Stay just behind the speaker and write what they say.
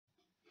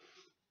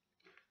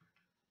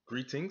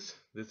Greetings,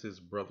 this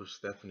is Brother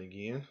Stephen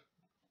again,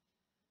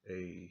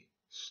 a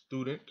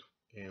student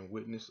and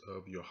witness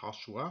of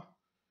Yahushua,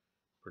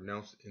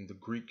 pronounced in the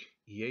Greek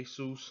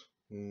Jesus,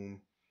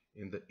 whom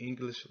in the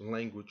English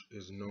language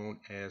is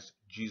known as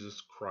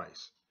Jesus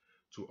Christ.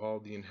 To all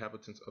the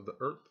inhabitants of the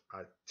earth,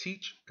 I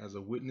teach as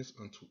a witness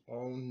unto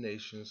all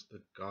nations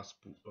the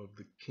gospel of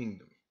the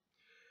kingdom.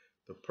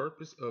 The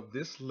purpose of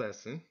this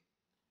lesson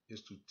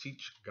is to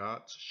teach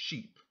God's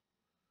sheep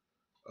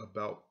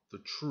about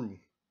the true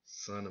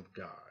Son of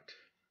God.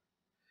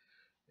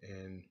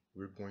 And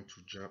we're going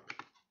to jump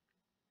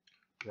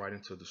right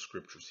into the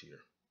scriptures here.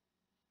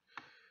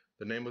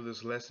 The name of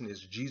this lesson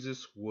is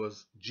Jesus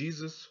was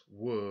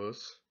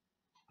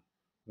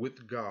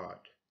with God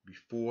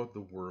before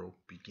the world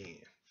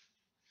began.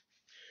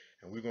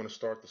 And we're going to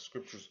start the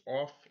scriptures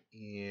off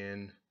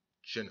in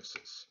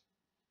Genesis.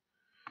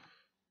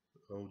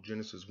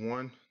 Genesis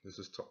 1, this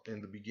is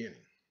in the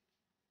beginning.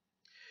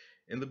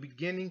 In the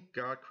beginning,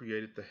 God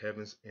created the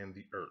heavens and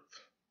the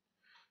earth.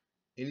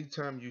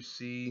 Anytime you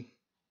see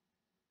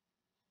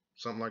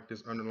something like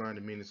this underlined,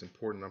 to mean it's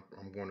important.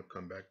 I'm going to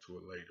come back to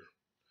it later.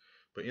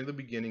 But in the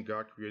beginning,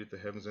 God created the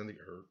heavens and the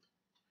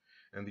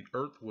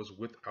earth was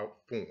without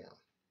form.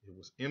 It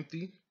was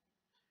empty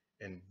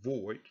and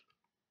void,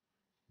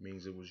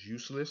 means it was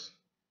useless,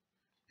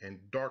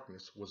 and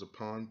darkness was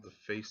upon the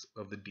face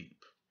of the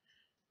deep.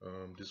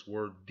 This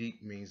word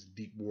deep means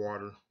deep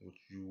water, which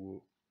you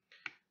will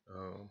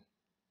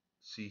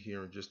see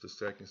here in just a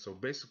second. So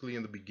basically,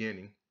 in the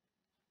beginning,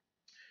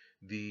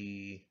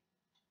 the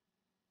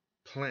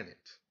planet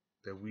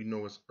that we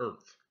know as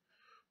Earth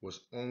was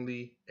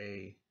only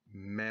a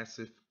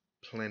massive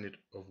planet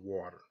of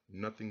water.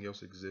 Nothing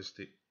else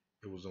existed.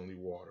 It was only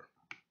water.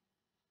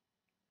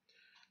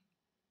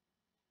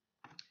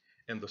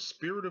 And the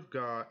Spirit of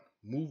God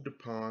moved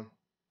upon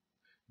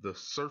the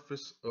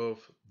surface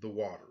of the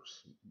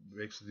waters.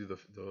 Basically,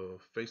 the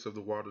face of the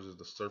waters is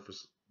the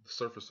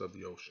surface of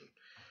the ocean.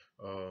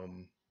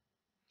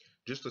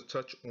 Just to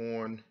touch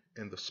on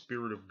and the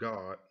Spirit of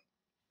God,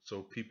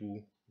 so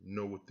people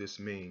know what this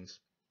means.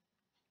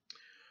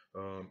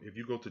 If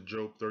you go to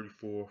Job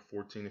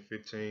 34:14 and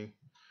 15,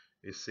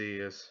 it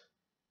says,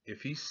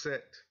 if he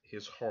set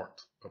his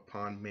heart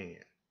upon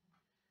man,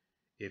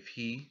 if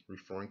he,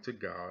 referring to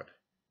God,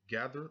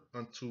 gather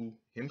unto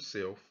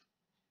himself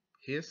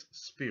his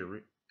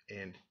spirit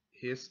and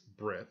his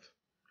breath,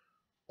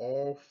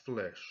 all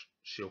flesh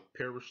shall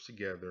perish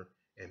together,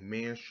 and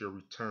man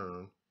shall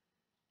turn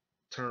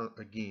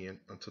again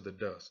unto the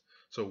dust.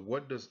 So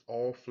what does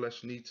all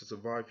flesh need to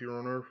survive here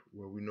on earth?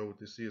 Well, we know what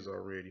this is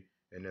already,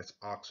 and that's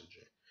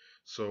oxygen.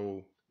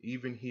 So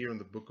even here in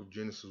the book of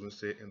Genesis, when it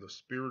said, and the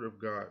Spirit of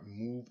God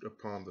moved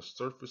upon the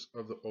surface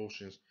of the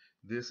oceans,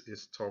 this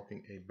is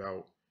talking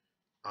about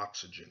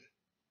oxygen.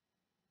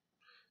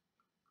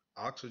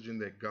 Oxygen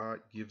that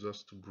God gives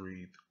us to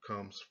breathe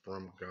comes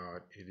from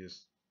God. It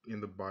is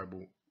in the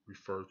Bible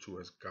referred to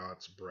as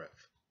God's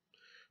breath.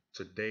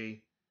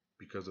 Today,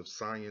 because of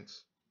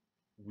science,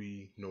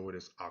 we know it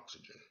as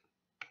oxygen.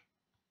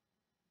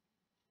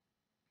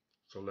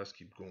 So let's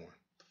keep going.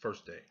 The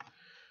first day.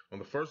 On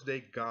the first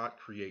day, God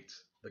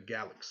creates the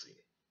galaxy.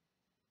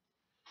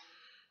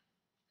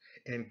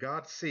 And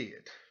God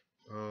said,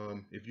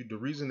 the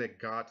reason that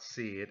God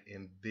said,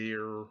 and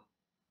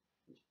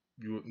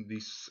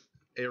these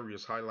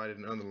areas highlighted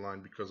and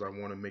underlined, because I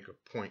want to make a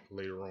point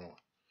later on,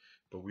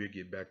 but we'll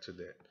get back to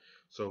that.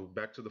 So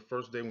back to the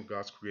first day when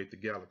God's created the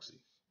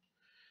galaxy.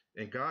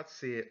 And God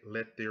said,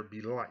 let there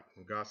be light.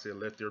 When God said,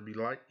 let there be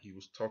light, he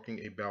was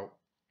talking about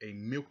a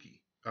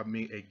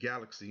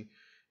galaxy.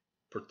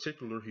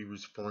 Particular, he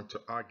was referring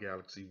to our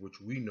galaxy, which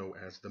we know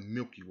as the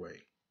Milky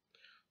Way.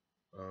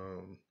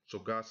 So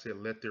God said,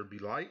 let there be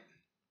light,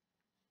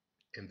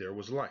 and there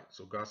was light.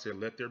 So God said,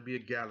 let there be a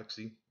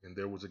galaxy, and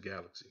there was a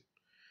galaxy.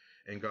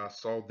 And God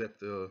saw that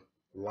the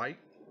light,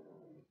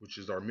 which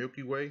is our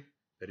Milky Way,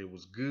 that it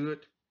was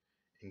good,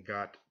 and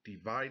God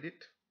divided.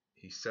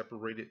 He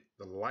separated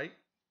the light,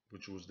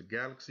 which was the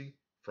galaxy,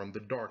 from the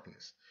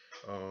darkness.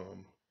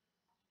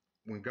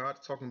 When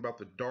God's talking about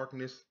the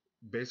darkness,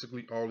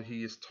 basically all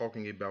he is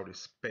talking about is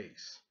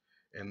space.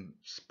 And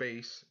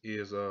space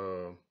is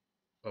a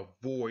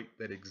void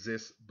that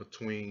exists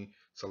between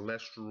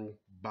celestial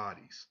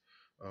bodies.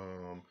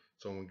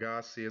 So when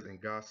God says, when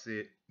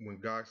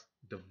God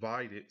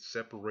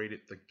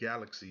separated the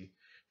galaxy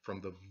from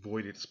the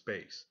voided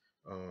space.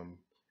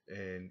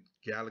 And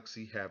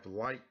galaxy have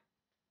light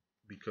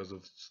because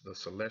of the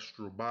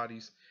celestial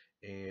bodies,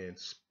 and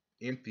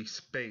empty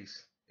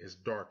space is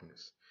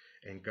darkness.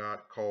 And God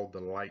called the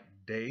light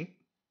day.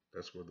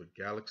 That's where the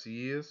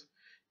galaxy is.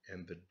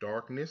 And the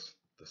darkness,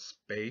 the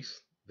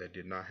space that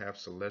did not have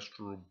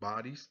celestial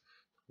bodies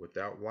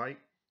without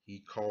light, he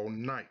called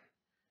night.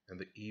 And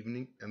the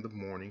evening and the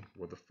morning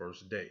were the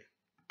first day.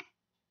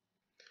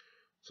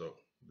 So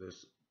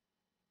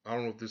I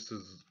don't know if this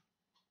is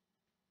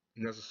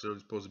necessarily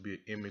supposed to be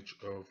an image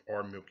of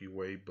our Milky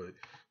Way, but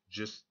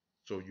just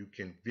so you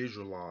can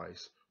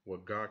visualize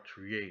what God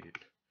created,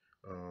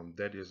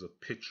 that is a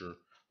picture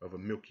of a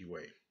Milky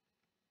Way.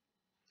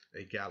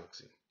 a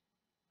galaxy.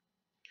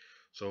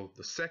 So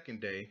the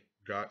second day,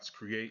 God's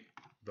create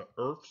the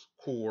earth's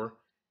core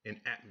and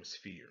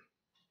atmosphere.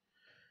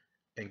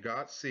 And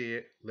God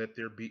said, let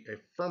there be a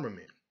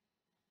firmament.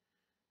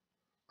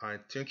 I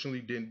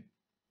intentionally didn't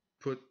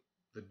put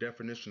the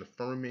definition of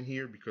firmament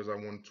here because I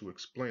wanted to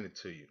explain it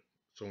to you.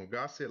 So when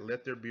God said,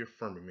 let there be a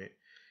firmament,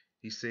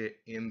 he said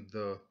in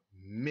the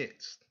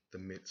midst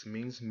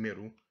means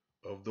middle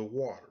of the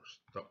waters,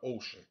 the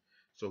ocean.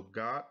 So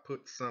God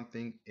put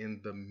something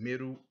in the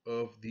middle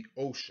of the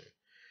ocean.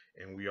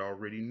 And we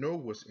already know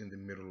what's in the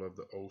middle of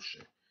the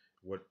ocean.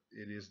 What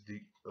it is, the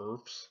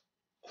earth's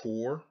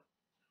core,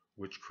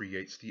 which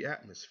creates the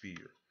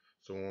atmosphere.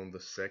 So on the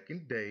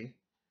second day,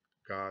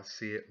 God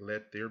said,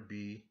 let there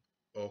be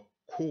a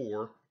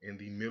core in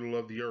the middle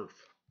of the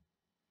earth.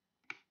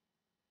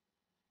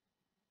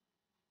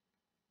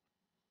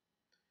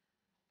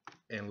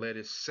 And let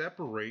it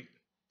separate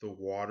the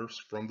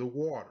waters from the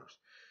waters.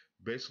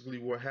 Basically,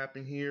 what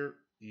happened here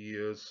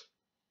is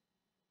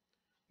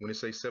when it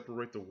says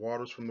separate the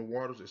waters from the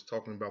waters, it's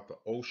talking about the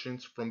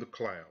oceans from the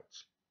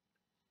clouds.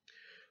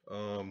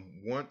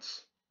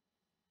 Once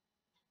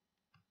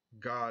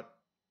God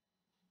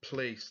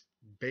placed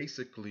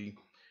basically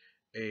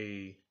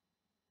a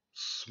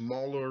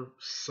smaller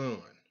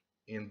sun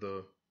in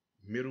the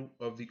middle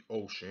of the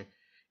ocean,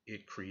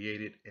 it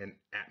created an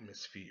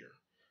atmosphere.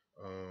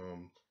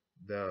 Um,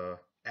 the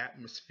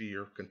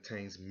atmosphere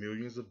contains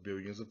millions of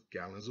billions of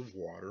gallons of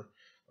water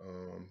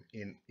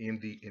in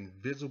the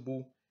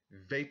invisible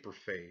vapor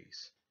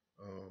phase.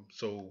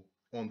 So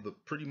on the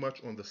pretty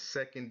much on the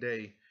second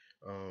day,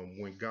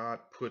 when God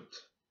put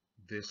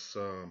this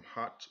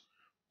hot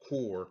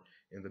core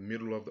in the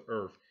middle of the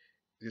earth,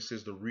 this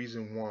is the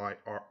reason why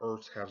our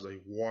earth has a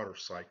water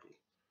cycle.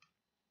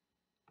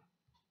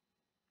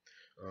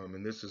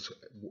 And this is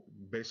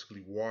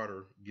basically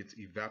water gets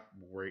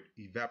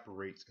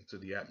evaporates into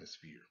the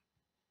atmosphere.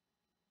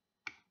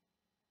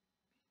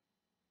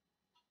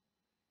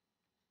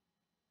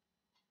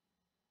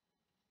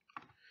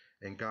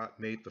 And God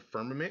made the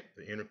firmament,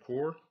 the inner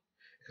core,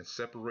 and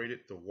separated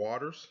the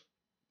waters,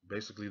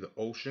 basically the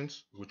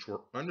oceans, which were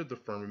under the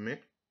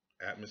firmament,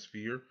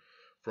 atmosphere,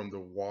 from the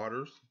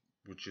waters,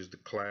 which is the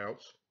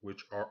clouds,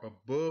 which are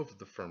above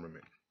the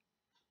firmament.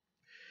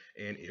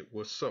 And it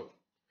was so.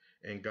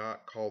 And God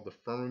called the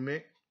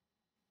firmament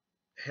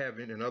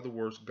heaven. In other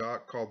words,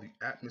 God called the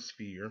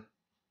atmosphere.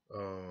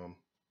 Um,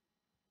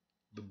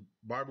 the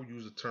Bible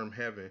used the term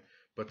heaven,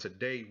 but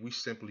today we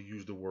simply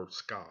use the word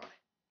sky.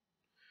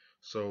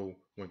 So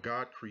when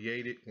God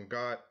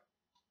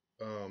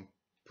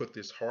put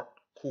this heart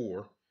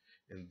core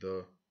in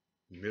the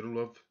middle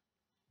of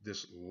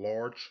this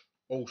large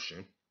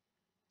ocean,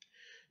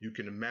 you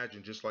can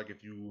imagine, just like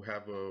if you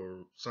have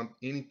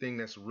anything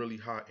that's really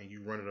hot and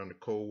you run it under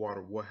cold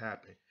water, what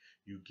happened?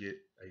 You get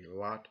a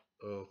lot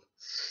of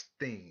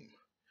steam.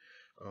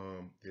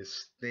 This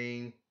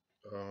steam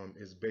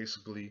is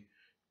basically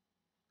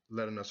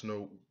letting us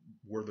know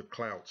where the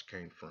clouds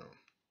came from.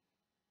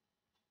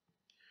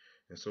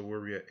 And so where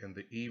we at in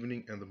the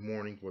evening and the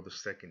morning were the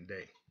second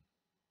day.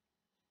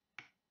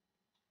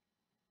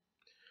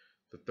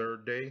 The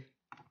third day,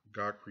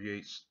 God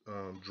creates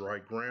dry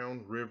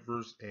ground,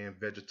 rivers, and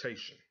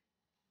vegetation.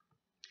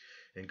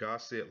 And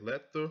God said,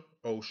 let the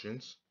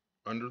oceans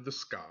under the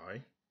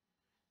sky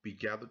be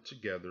gathered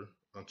together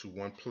unto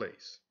one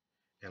place,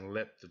 and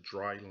let the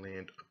dry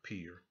land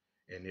appear.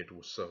 And it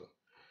was so.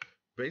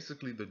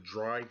 Basically, the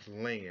dry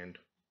land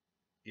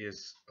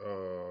is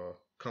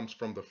comes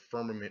from the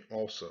firmament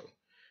also.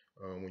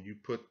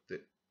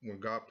 When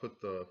God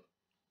put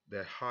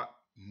that hot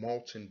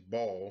molten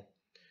ball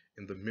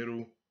in the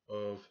middle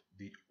of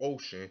the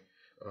ocean,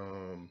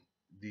 um,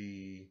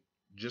 the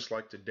just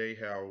like today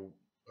how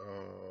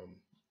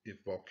if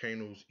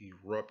volcanoes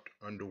erupt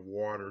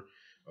underwater,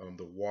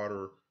 the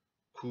water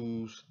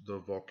cools the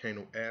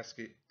volcano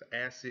acid,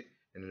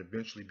 and it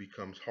eventually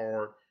becomes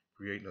hard,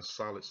 creating a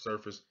solid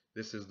surface.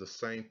 This is the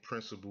same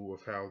principle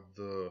of how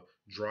the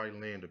dry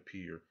land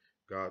appeared.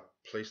 God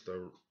placed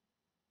a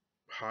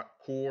hot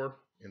core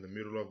in the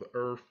middle of the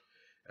earth.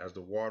 As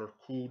the water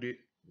cooled it,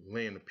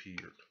 land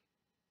appeared.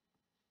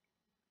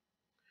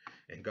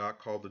 And God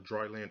called the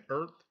dry land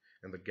earth,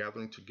 and the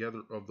gathering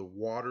together of the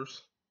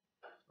waters,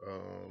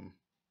 um,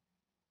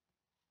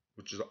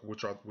 which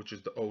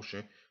is the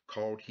ocean,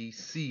 called he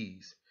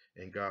seas.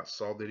 And God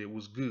saw that it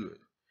was good.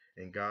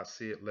 And God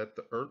said, let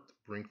the earth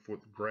bring forth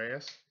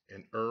grass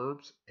and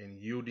herbs and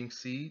yielding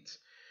seeds,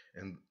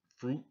 and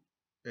fruit,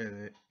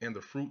 and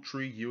the fruit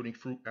tree yielding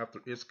fruit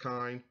after its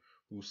kind,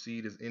 whose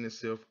seed is in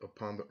itself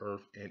upon the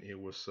earth. And it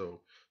was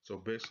so. So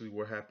basically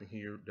what happened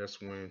here, that's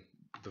when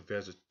the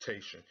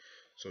vegetation.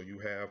 So you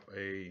have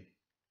a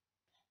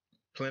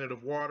planet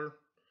of water.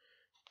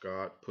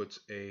 God puts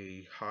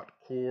a hot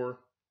core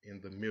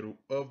in the middle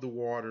of the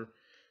water.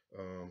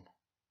 Um,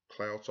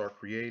 Clouds are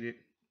created.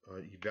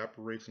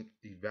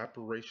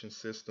 Evaporation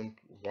system,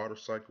 water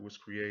cycle is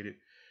created,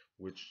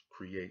 which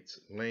creates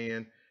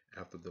land.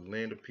 After the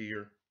land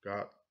appear,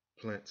 God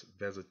plants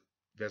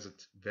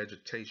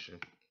vegetation.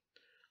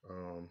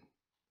 Um,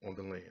 on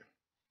the land.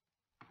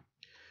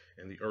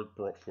 And the earth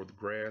brought forth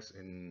grass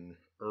and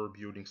herb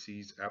yielding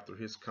seeds after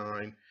his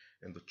kind,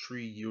 and the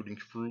tree yielding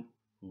fruit,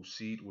 whose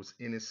seed was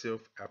in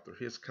itself after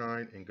his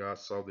kind. And God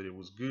saw that it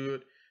was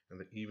good, and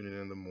the evening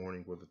and the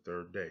morning were the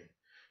third day.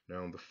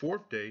 Now on the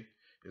fourth day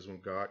is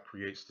when God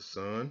creates the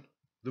sun,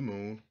 the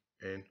moon,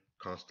 and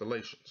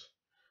constellations.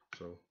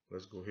 So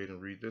let's go ahead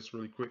and read this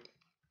really quick.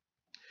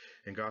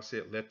 And God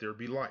said, "Let there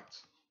be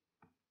lights."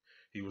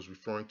 He was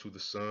referring to the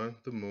sun,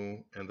 the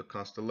moon, and the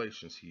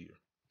constellations here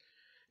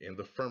in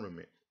the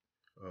firmament.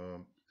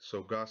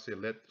 So God said,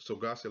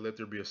 let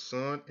there be a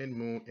sun and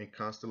moon and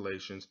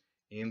constellations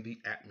in the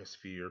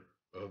atmosphere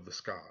of the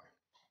sky,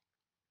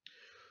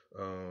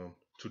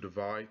 to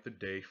divide the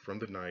day from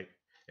the night,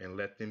 and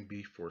let them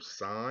be for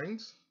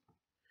signs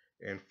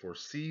and for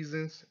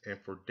seasons and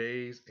for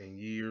days and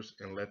years,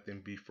 and let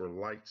them be for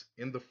lights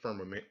in the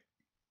firmament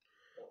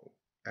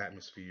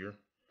atmosphere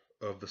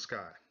of the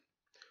sky,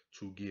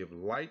 to give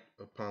light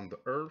upon the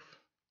earth.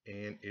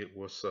 And it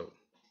was so.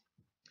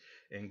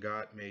 And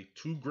God made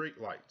two great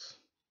lights.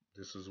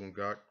 This is when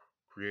God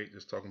created,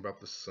 is talking about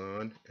the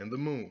sun and the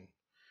moon.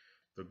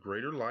 The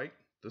greater light,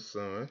 the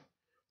sun,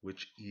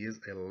 which is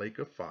a lake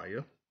of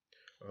fire.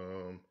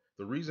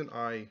 The reason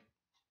I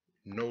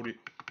noted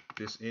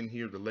this in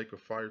here, the lake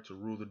of fire to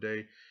rule the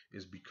day,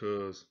 is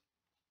because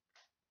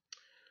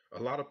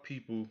a lot of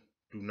people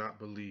do not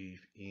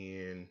believe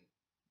in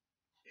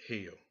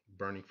hell,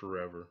 burning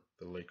forever,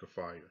 the lake of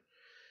fire,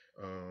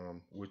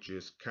 which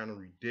is kind of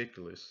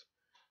ridiculous,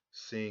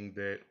 seeing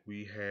that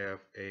we have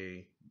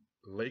a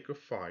lake of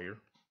fire,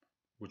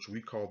 which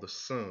we call the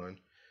sun,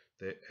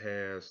 that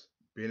has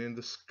been in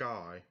the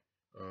sky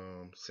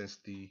since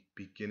the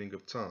beginning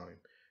of time.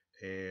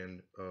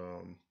 And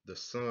the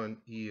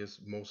sun is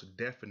most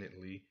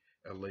definitely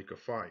a lake of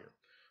fire.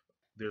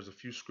 There's a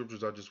few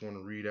scriptures I just want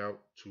to read out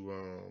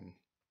to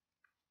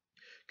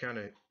kind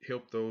of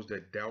help those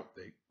that doubt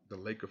that the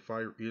lake of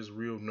fire is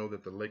real, know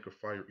that the lake of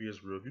fire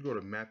is real. If you go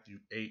to Matthew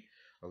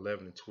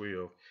 8:11 and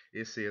 12,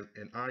 it says,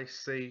 "And I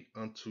say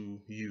unto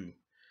you,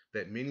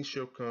 that many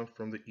shall come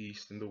from the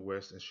east and the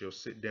west, and shall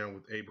sit down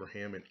with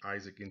Abraham and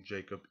Isaac and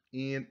Jacob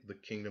in the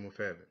kingdom of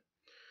heaven.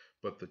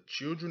 But the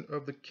children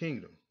of the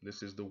kingdom,"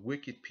 this is the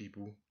wicked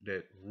people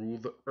that rule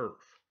the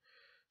earth,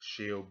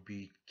 "shall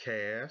be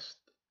cast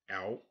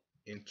out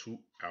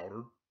into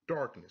outer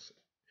darkness."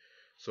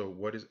 So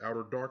what is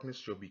outer darkness?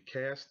 Shall be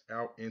cast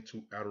out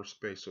into outer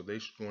space. So they're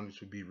going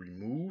to be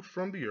removed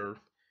from the earth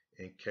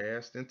and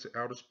cast into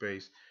outer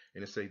space.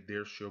 And it say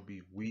there shall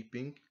be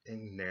weeping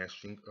and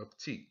gnashing of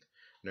teeth.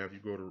 Now, if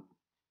you go to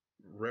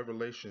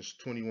Revelations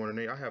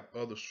 21:8, I have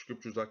other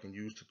scriptures I can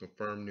use to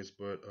confirm this,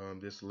 but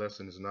this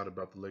lesson is not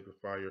about the lake of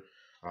fire.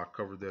 I'll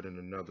cover that in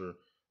another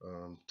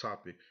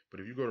topic. But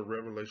if you go to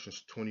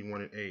Revelations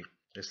 21:8,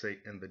 it say,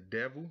 "And the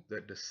devil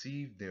that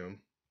deceived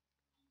them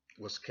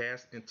was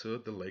cast into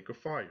the lake of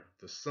fire,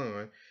 the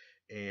sun,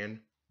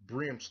 and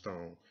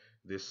brimstone."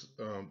 This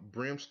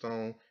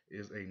brimstone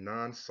is a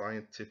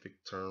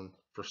non-scientific term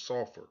for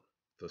sulfur.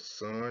 The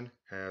sun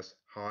has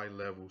high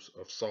levels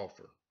of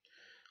sulfur.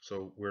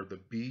 So where the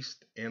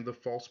beast and the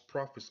false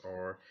prophets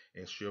are,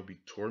 and shall be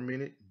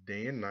tormented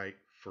day and night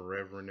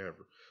forever and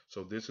ever.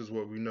 So this is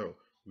what we know.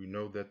 We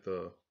know that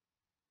the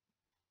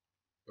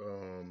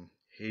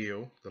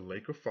hell, the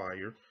lake of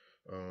fire,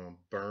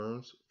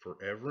 burns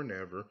forever and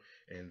ever,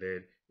 and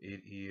that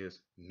it is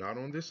not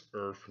on this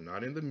earth,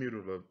 not in the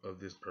middle of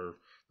this earth.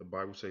 The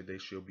Bible says they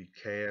shall be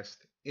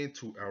cast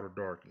into outer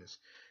darkness.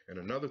 And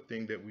another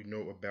thing that we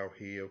know about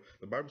hell,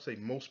 the Bible says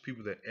most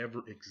people that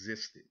ever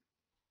existed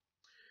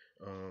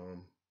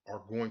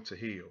are going to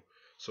hell.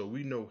 So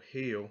we know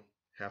hell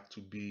have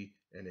to be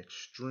an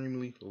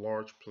extremely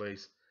large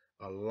place,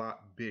 a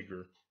lot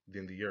bigger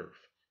than the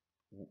earth.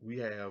 We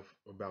have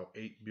about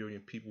 8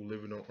 billion people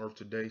living on earth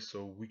today,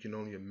 so we can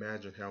only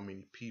imagine how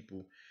many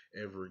people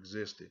ever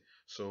existed.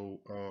 So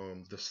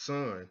the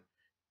sun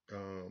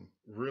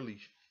really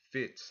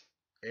fits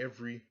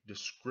every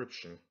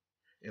description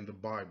in the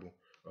Bible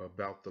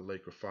about the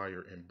lake of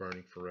fire and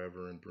burning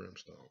forever and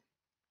brimstone.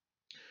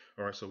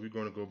 All right, so we're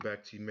going to go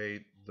back to, he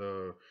made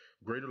the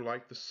greater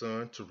light, the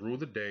sun, to rule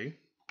the day,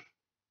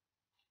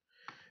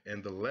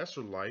 and the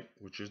lesser light,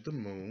 which is the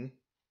moon,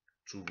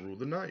 to rule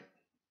the night.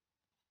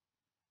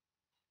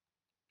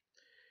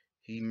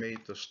 He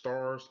made the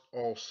stars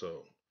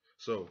also.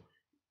 So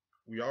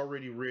we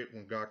already read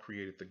when God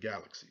created the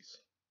galaxies,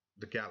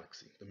 the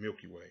galaxy, the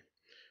Milky Way.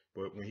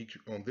 But when he,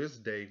 on this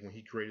day, when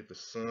he created the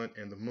sun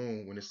and the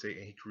moon, when it say,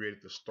 and he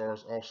created the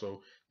stars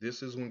also,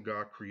 this is when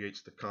God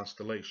creates the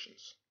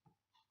constellations.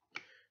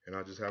 And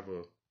I just have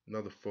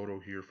another photo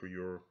here for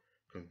your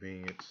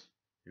convenience,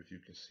 if you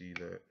can see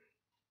that.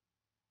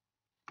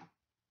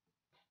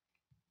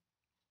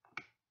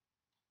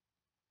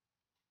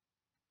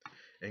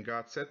 And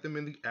God set them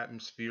in the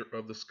atmosphere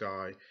of the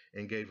sky,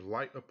 and gave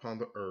light upon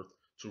the earth,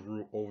 to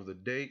rule over the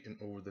day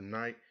and over the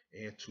night,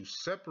 and to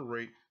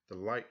separate the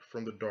light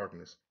from the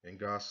darkness. And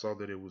God saw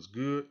that it was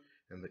good,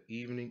 and the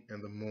evening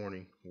and the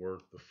morning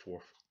were the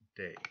fourth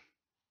day.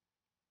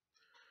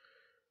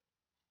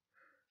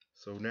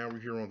 So now we're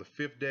here on the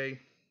fifth day.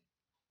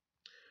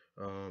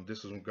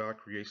 This is when God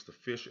creates the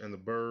fish and the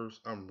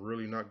birds. I'm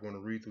really not going to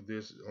read through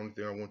this. The only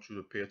thing I want you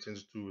to pay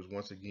attention to is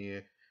once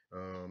again,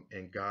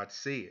 and God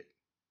said,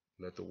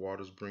 let the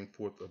waters bring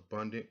forth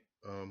abundant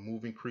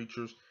moving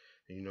creatures.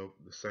 And you know,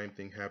 the same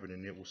thing happened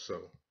and it was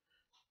so.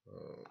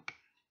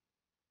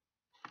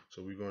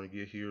 So we're going to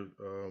get here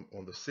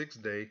on the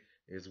sixth day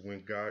is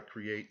when God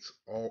creates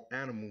all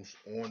animals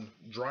on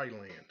dry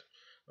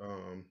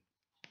land.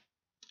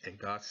 And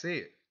God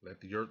said, let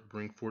the earth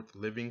bring forth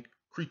living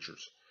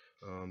creatures.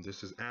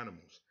 This is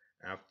animals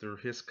after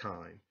his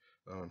kind.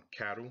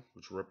 Cattle,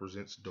 which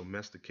represents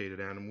domesticated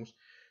animals.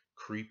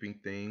 Creeping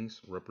things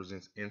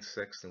represents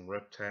insects and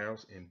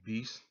reptiles. And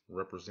beasts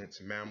represents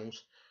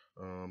mammals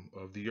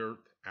of the earth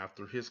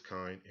after his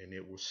kind. And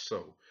it was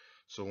so.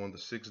 So on the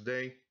sixth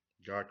day,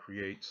 God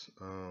creates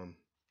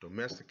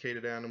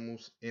domesticated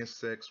animals,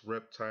 insects,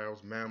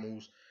 reptiles,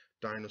 mammals,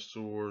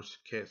 dinosaurs,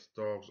 cats,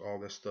 dogs, all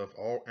that stuff.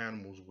 All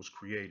animals was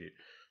created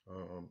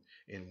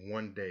in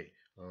one day.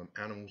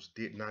 Animals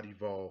did not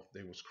evolve;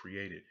 they was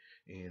created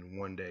in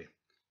one day.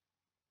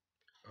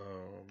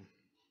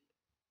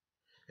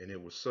 And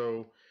it was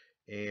so.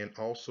 And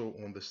also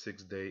on the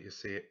sixth day, it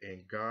said,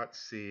 and God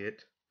said,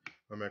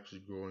 I'm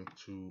actually going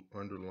to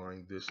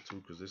underline this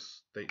too, because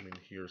this statement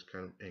here is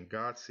kind of, and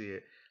God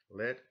said,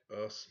 let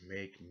us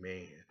make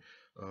man.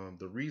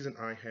 The reason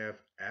I have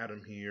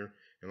Adam here,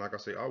 and like I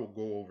say, I will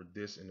go over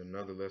this in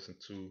another lesson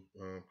too,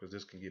 because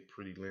this can get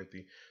pretty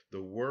lengthy.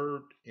 The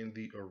word in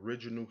the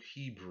original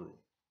Hebrew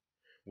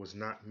was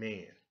not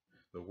man.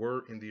 The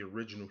word in the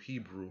original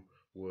Hebrew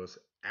was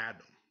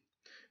Adam.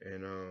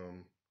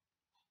 And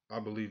I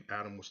believe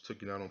Adam was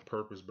taken out on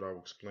purpose, but I will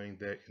explain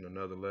that in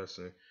another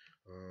lesson.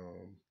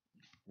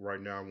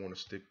 Right now, I want to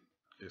stick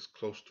as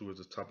close to as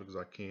a topic as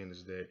I can.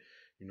 Is that,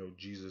 you know,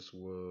 Jesus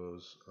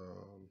was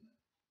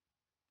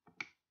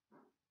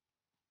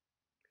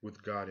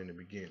with God in the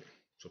beginning,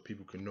 so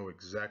people can know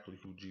exactly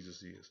who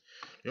Jesus is.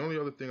 The only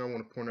other thing I want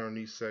to point out in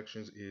these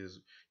sections is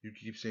you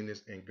keep seeing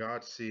this, and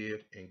God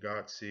said, and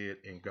God said,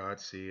 and God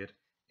said,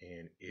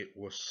 and it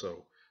was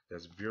so.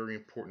 That's very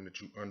important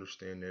that you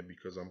understand that,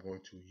 because I'm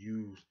going to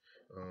use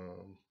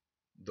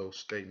those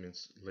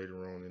statements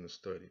later on in the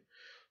study.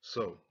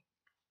 So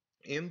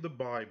in the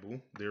Bible,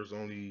 there's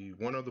only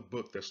one other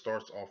book that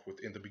starts off with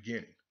in the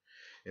beginning,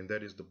 and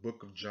that is the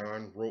book of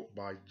John, wrote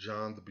by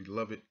John, the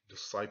beloved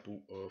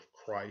disciple of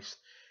Christ.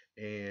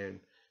 And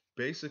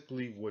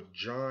basically what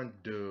John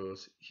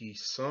does, he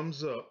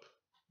sums up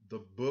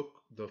the book,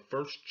 the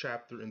first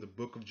chapter in the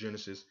book of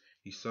Genesis,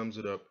 he sums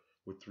it up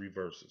with 3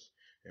 verses.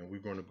 And we're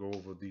going to go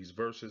over these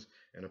verses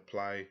and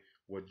apply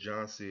what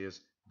John says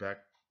back,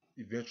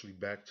 eventually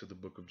back to the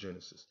book of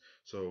Genesis.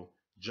 So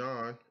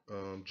John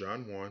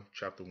 1,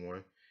 chapter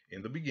 1,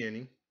 in the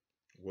beginning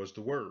was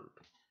the Word,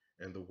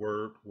 and the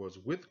Word was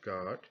with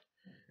God,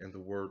 and the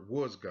Word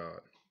was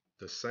God.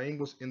 The same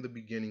was in the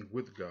beginning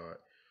with God.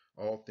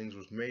 All things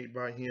was made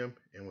by him,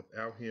 and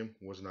without him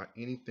was not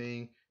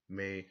anything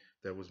made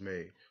that was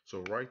made.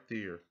 So right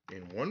there,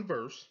 in one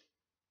verse,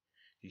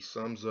 he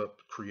sums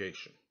up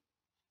creation.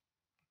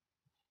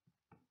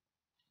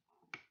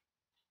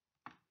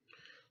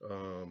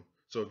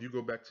 So if you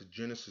go back to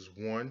Genesis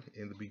 1,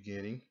 in the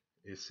beginning,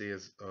 it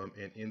says,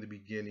 and in the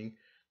beginning,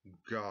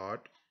 God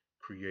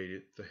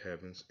created the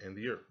heavens and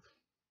the earth.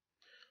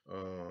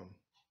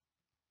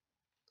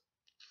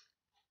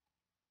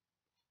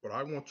 What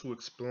I want to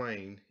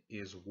explain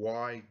is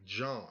why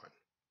John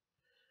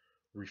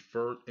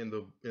referred in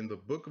the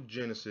book of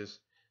Genesis,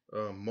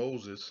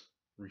 Moses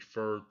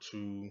referred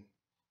to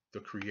the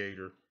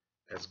Creator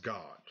as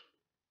God.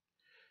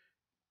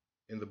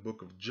 In the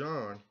book of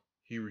John,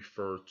 he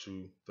referred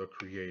to the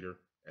Creator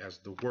as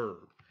the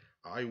Word.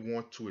 I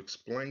want to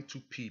explain to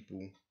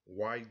people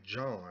why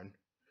John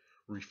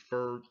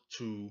referred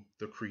to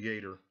the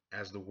Creator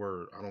as the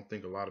Word. I don't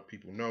think a lot of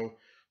people know,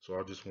 so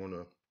I just want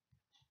to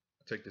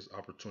take this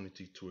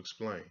opportunity to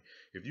explain.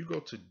 If you go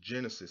to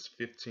Genesis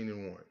 15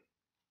 and 1,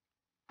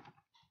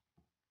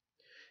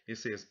 it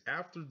says,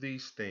 after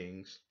these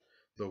things,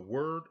 the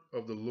word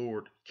of the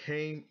Lord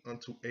came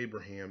unto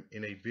Abraham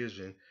in a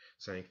vision,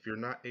 saying, fear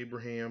not,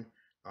 Abraham,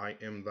 I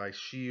am thy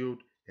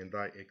shield and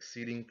thy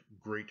exceeding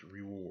great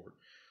reward.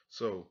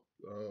 So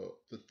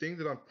the thing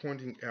that I'm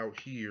pointing out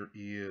here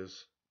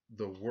is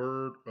the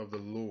word of the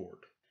Lord.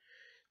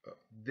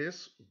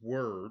 This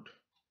word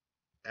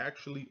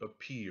actually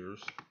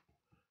appears,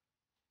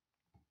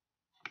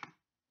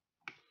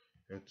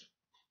 and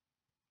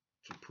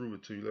to prove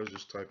it to you, let's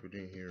just type it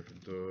in here.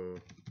 The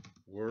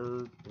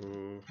word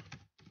of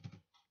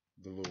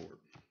the Lord.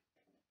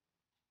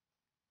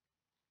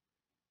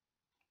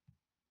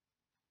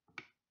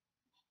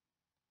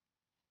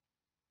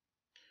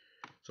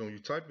 So when you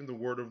type in the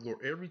word of the Lord,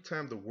 every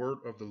time the word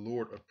of the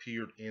Lord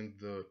appeared in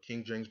the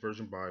King James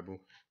Version Bible,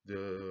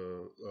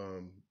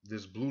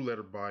 this blue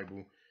letter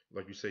Bible,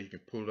 like you say, you can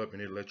pull it up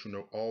and it lets you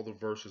know all the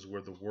verses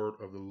where the word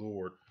of the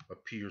Lord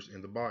appears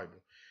in the Bible.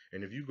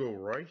 And if you go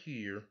right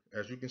here,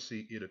 as you can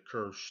see, it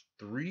occurs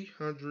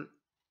 300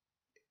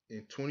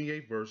 in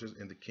 28 verses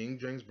in the King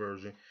James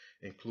Version,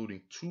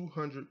 including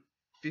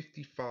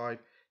 255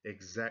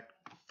 exact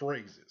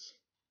phrases.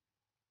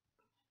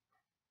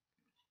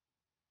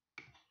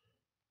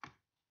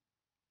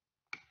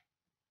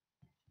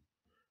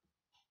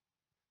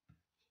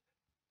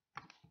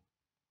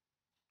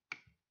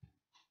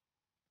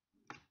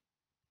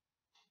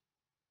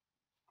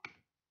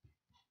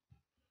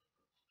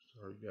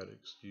 Sorry, you gotta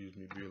excuse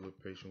me, be a little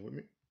patient with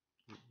me.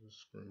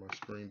 Bring my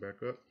screen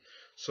back up.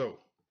 So,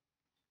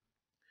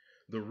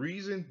 the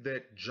reason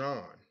that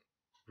John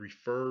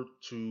referred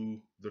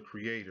to the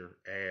Creator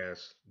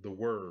as the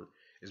Word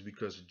is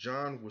because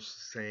John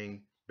was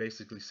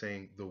basically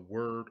saying the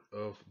Word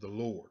of the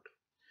Lord,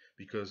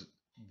 because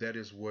that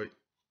is what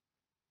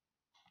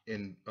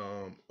in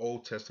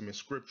Old Testament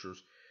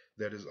scriptures,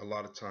 that is a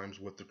lot of times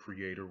what the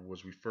Creator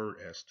was referred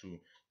as to.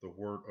 The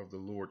word of the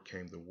Lord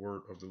came. The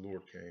word of the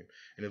Lord came.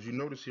 And if you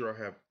notice here, I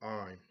have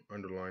 "I"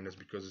 underlined. That's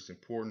because it's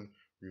important.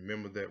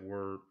 Remember that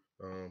word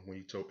when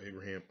he told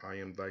Abraham, "I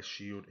am thy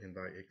shield and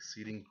thy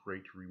exceeding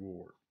great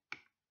reward."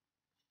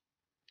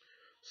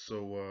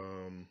 So,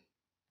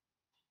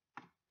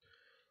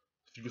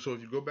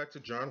 if you go back to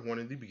John 1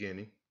 in the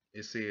beginning,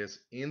 it says,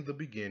 "In the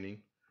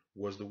beginning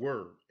was the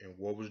Word." And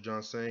what was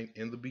John saying?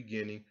 In the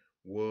beginning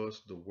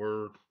was the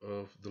word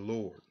of the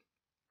Lord.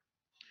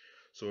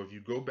 So if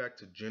you go back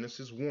to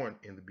Genesis 1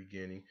 in the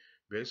beginning,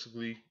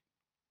 basically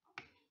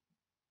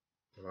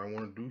what I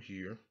want to do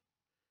here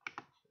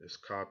is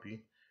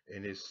copy,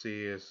 and it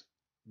says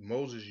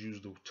Moses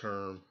used the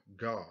term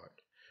God,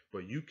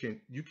 but you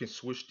can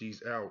switch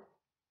these out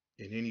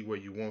in any way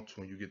you want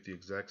to and you get the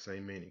exact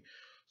same meaning.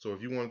 So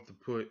if you wanted to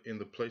put in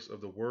the place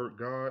of the word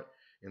God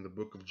in the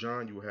book of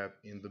John, you will have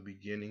 "In the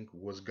beginning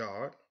was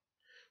God."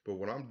 But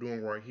what I'm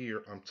doing right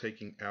here, I'm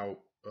taking out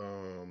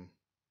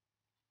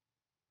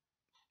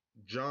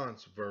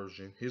John's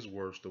version, his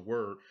words, the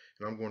word,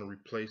 and I'm going to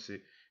replace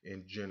it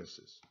in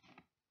Genesis.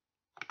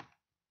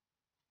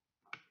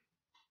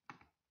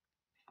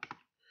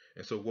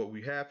 And so what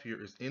we have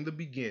here is, "In the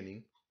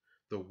beginning,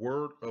 the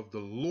word of the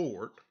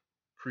Lord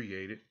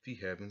created the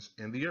heavens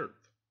and the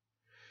earth."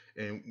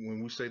 And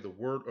when we say the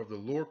word of the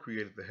Lord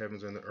created the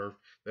heavens and the earth,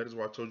 that is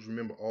why I told you,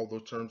 remember all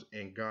those terms,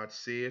 "and God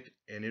said,"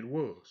 and it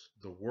was.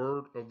 The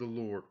word of the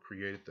Lord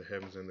created the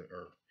heavens and the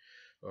earth.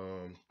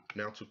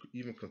 Now, to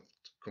even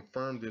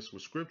confirm this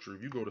with scripture,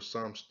 if you go to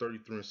Psalms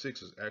 33 and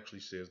 6, it actually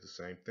says the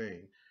same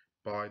thing.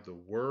 "By the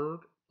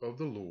word of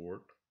the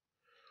Lord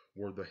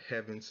were the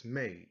heavens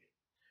made,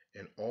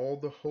 and all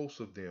the hosts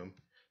of them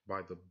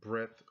by the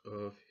breath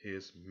of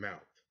his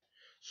mouth."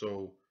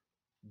 So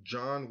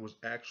John was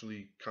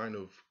actually kind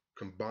of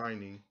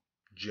combining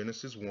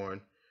Genesis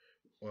 1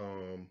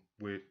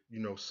 with,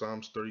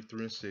 Psalms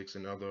 33 and 6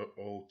 and other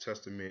Old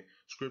Testament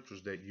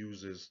scriptures that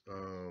uses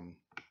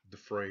the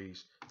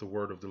phrase "the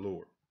word of the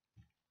Lord."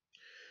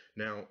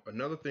 Now,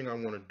 another thing I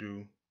want to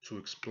do to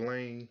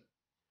explain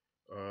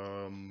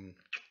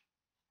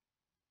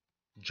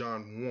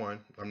John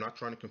 1, I'm not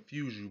trying to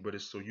confuse you, but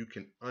it's so you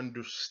can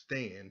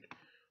understand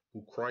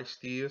who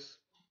Christ is,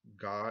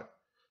 God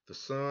the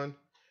Son,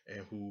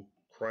 and who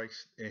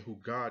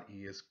God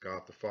is,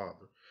 God the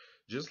Father.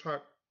 Just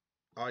like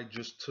I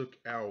just took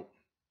out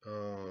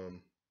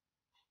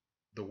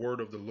the word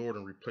of the Lord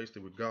and replaced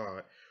it with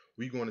God,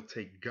 we're going to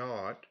take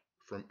God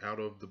from out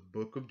of the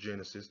book of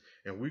Genesis,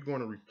 and we're going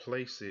to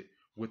replace it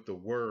with the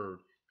word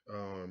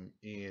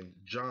in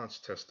John's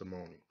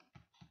testimony.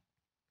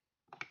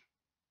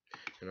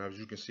 And as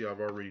you can see, I've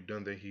already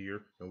done that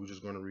here, and we're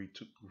just going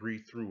to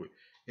read through it.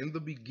 "In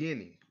the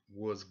beginning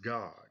was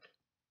God,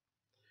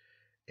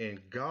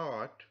 and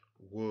God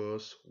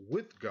was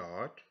with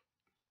God,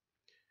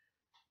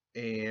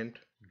 and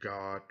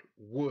God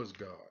was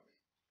God."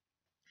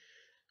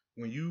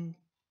 When you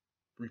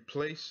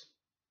replace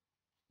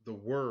the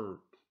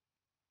word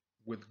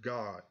with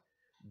God,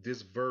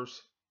 this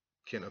verse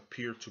can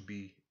appear to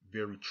be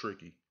very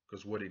tricky,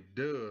 because what it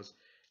does,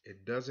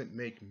 it doesn't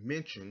make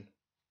mention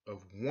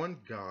of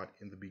one God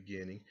in the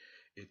beginning.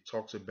 It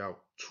talks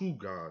about two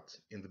gods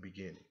in the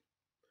beginning.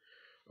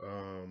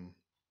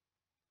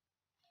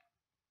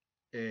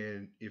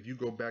 And if you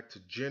go back to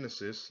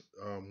Genesis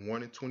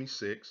 1 and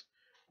 26,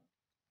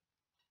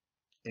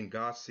 "And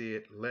God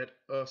said, let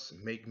us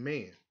make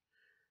man,"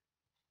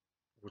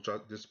 which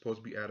this is supposed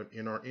to be Adam,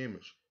 "in our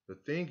image." The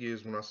thing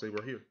is, when I say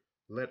right here,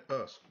 "let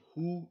us,"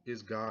 who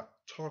is God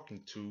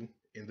talking to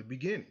in the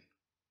beginning?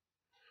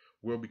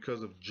 Well,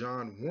 because of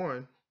John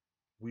 1,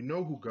 we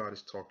know who God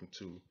is talking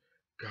to.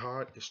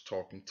 God is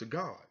talking to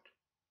God.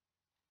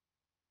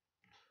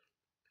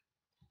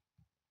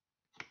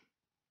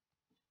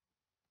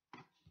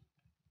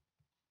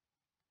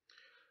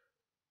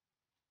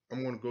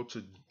 I'm going to go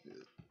to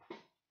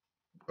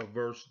a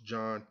verse,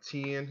 John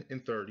 10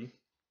 and 30.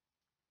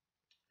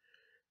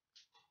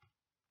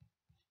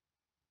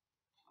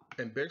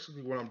 And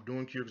basically what I'm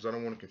doing here, because I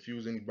don't want to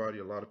confuse anybody,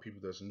 a lot of people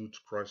that's new to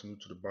Christ, new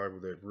to the Bible,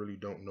 that really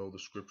don't know the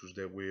scriptures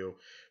that well.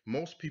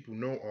 Most people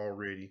know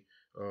already,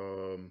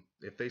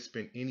 if they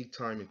spend any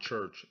time in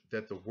church,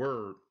 that the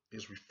word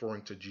is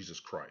referring to Jesus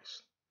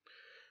Christ.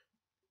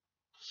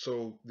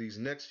 So these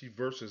next few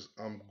verses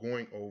I'm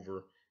going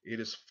over, it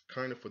is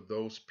kind of for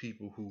those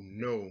people who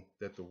know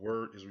that the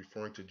word is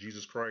referring to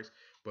Jesus Christ,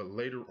 but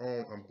later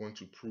on I'm going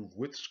to prove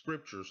with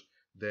scriptures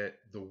that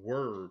the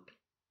word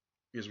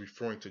is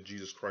referring to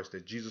Jesus Christ,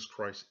 that Jesus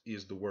Christ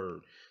is the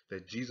word,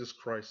 that Jesus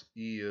Christ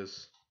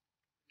is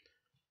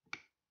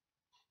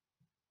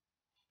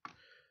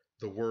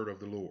the word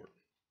of the Lord.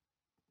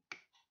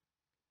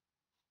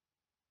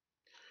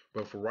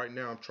 But for right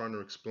now, I'm trying to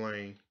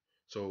explain.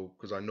 So,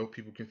 because I know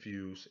people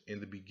confuse,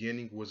 in the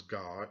beginning was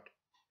God,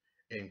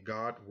 and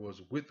God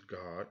was with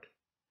God,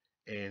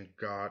 and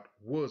God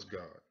was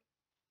God.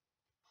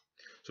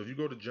 So if you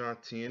go to John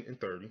 10 and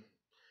 30,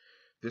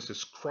 this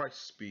is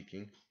Christ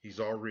speaking.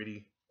 He's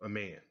already a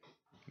man,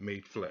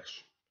 made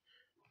flesh.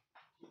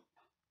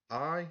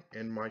 I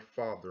and my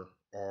Father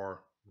are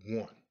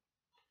one.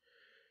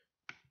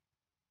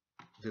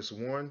 This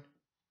one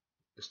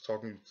is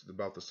talking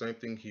about the same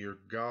thing here.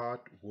 God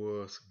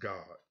was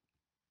God.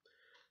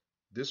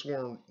 This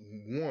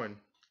one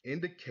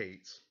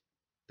indicates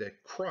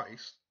that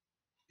Christ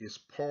is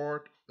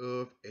part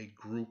of a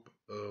group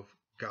of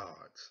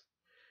gods.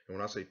 And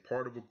when I say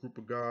part of a group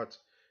of gods,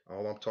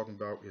 all I'm talking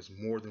about is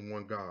more than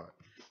one God.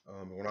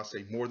 And when I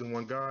say more than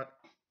one God,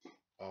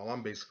 all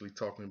I'm basically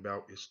talking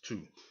about is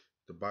two.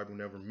 The Bible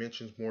never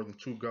mentions more than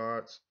two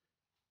gods.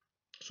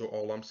 So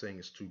all I'm saying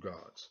is two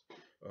gods.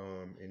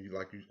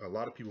 A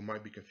lot of people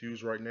might be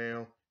confused right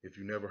now if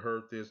you never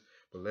heard this,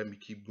 but let me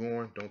keep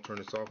going. Don't turn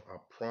this off. I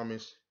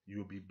promise you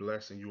will be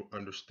blessed and you'll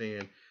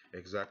understand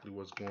exactly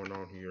what's going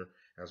on here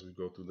as we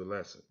go through the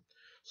lesson.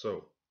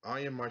 So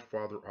I and my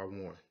Father are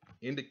one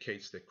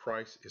indicates that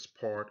Christ is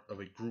part of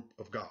a group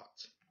of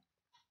gods.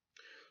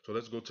 So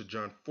let's go to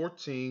John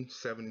 14,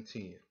 7 and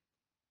 10.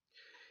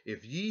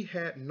 If ye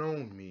had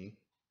known me,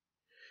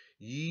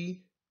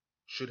 ye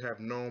should have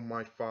known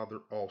my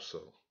Father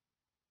also.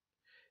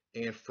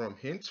 And from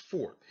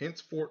henceforth,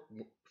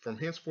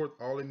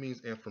 all it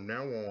means, and from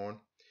now on,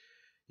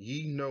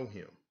 ye know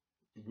him,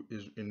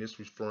 and this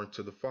referring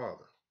to the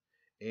Father,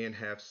 and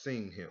have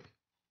seen him.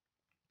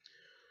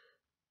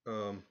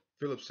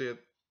 Philip said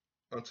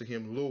unto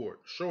him, Lord,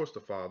 show us the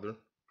Father,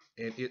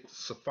 and it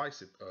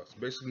sufficeth us.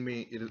 Basically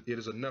mean it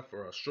is enough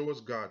for us. Show us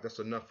God, that's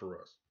enough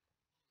for us.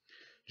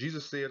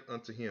 Jesus said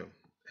unto him,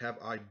 have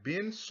I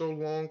been so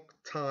long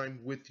time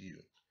with you,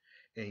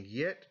 and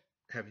yet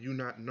have you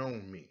not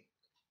known me,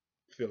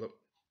 Philip?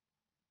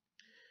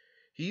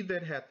 He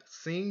that hath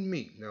seen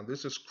me, now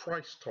this is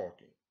Christ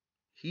talking.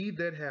 He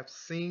that hath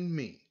seen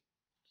me,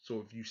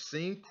 so if you've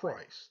seen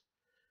Christ,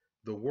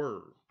 the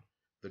Word,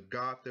 the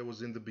God that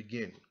was in the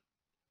beginning,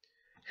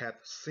 hath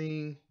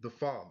seen the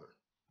Father.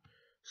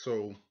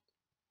 So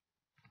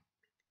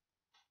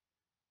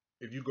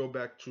if you go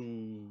back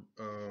to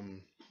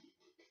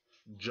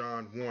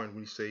John 1,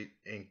 we say,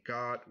 and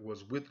God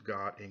was with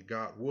God, and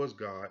God was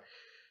God.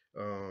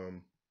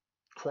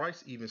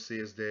 Christ even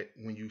says that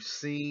when you've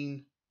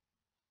seen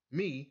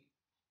me,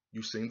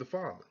 you've seen the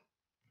Father.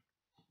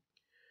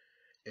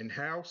 And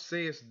how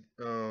says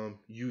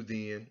you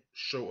then,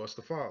 show us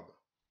the Father?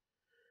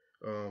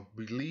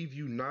 Believe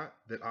you not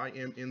that I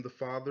am in the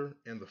Father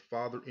and the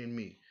Father in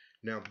me?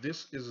 Now,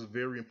 this is a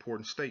very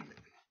important statement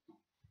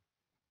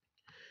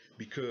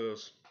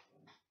because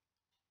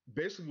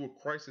basically what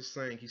Christ is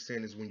saying, he's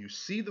saying is when you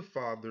see the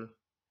Father,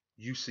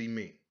 you see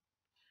me.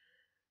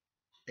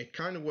 And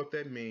kind of what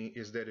that means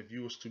is that if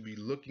you was to be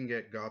looking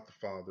at God the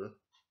Father,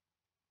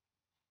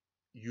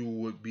 you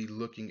would be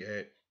looking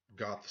at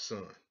God the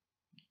Son.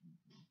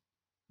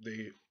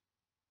 They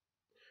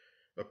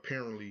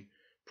apparently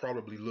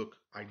probably look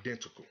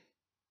identical.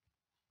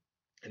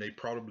 And they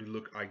probably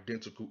look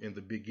identical in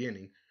the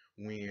beginning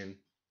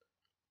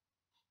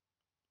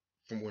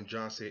from when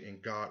John said,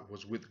 and God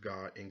was with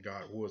God, and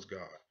God was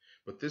God.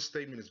 But this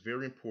statement is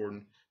very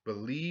important.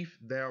 Believe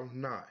thou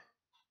not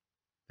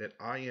that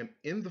I am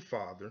in the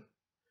Father,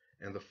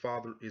 and the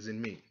Father is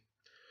in me.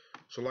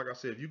 So like I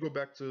said, if you go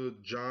back to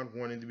John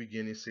 1 in the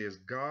beginning, it says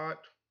God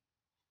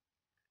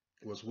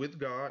was with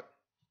God,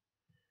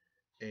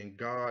 and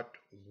God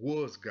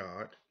was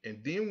God.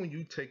 And then when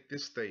you take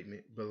this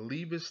statement,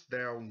 believest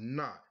thou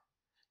not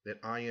that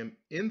I am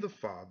in the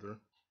Father,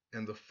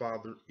 and the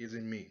Father is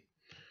in me.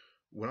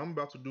 What I'm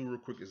about to do real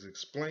quick is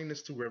explain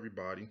this to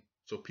everybody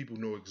so people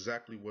know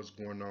exactly what's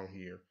going on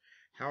here.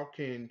 How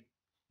can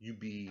you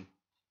be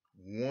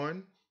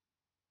one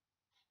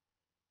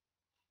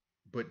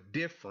but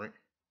different?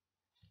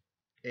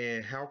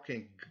 And how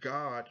can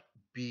God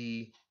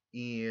be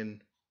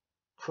in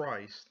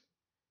Christ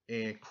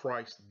and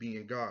Christ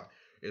being God?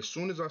 As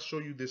soon as I show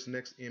you this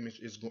next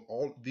image,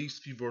 all these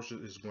few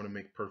verses is going to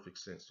make perfect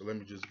sense. So let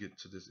me just get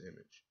to this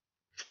image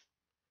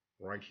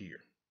right here.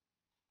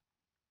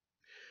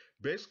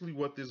 Basically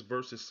what this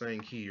verse is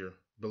saying here,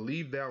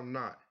 believe thou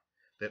not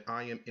that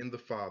I am in the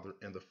Father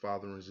and the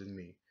Father is in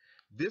me.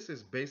 This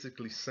is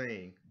basically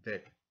saying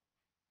that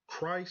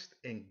Christ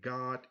and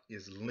God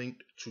is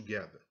linked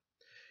together.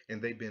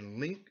 And they've been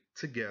linked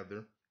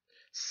together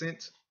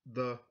since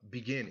the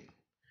beginning.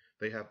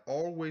 They have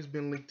always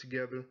been linked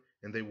together,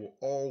 and they will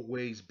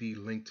always be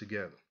linked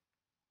together.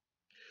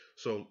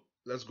 So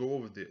let's go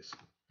over this.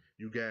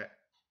 You got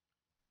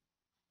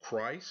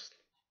Christ,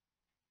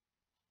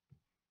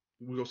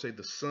 we're going to say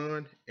the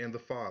Son and the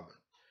Father.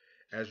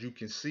 As you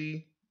can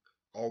see,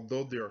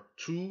 although there are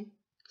two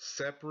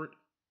separate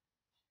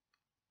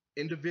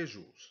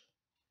individuals,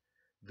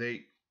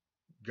 they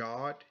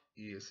God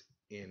is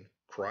in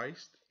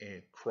Christ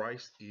and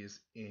Christ is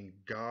in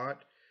God,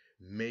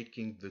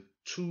 making the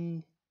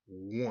two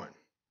one.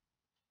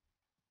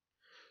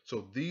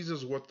 So these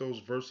is what those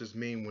verses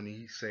mean when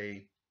he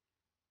say,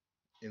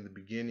 in the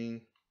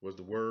beginning was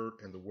the Word,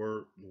 and the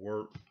Word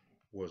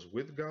was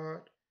with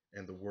God,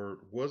 and the Word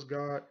was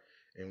God.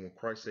 And when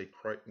Christ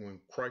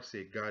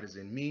said, God is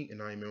in me,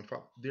 and I am in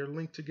Father, they're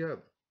linked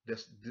together.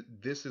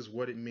 This is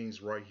what it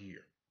means right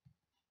here.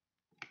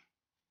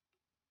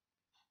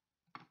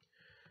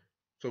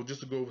 So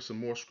just to go over some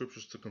more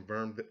scriptures to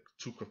confirm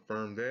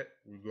that,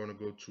 we're going to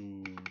go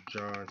to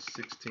John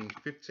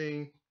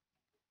 16:15.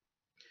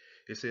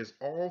 It says,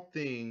 all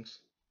things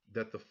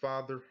that the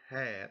Father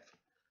hath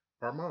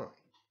are mine.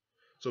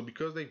 So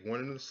because they one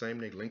and the same,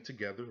 they link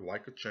together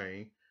like a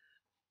chain.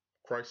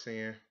 Christ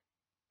saying,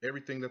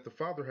 everything that the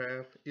Father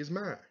hath is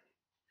mine.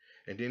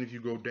 And then if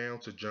you go down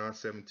to John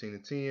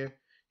 17:10,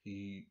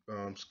 he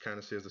kind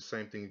of says the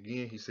same thing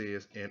again. He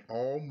says, and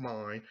all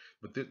mine,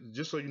 but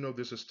just so you know,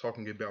 this is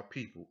talking about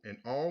people. And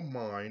all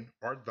mine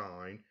are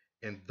thine,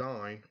 and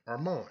thine are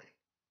mine.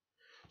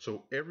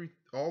 So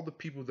all the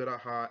people that I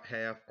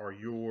have are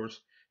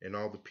yours, and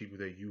all the people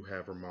that you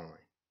have are mine.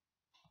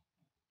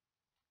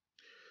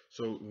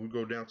 So we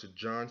go down to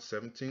John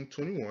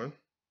 17:21.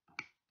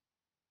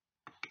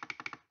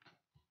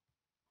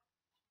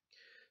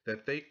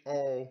 That they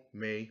all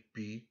may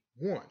be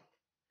one.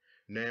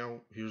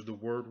 Now, here's the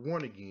word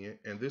one again,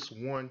 and this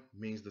one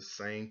means the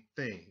same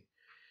thing.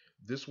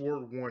 This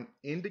word one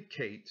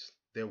indicates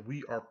that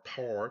we are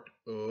part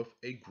of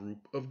a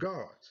group of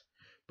gods.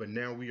 But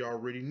now we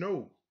already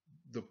know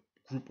the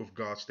group of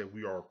gods that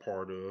we are a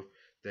part of,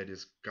 that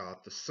is God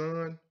the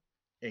Son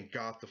and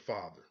God the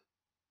Father.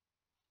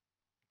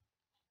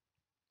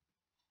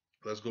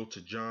 Let's go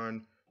to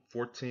John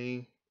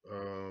 14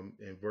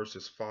 in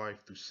verses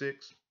 5 through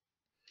 6.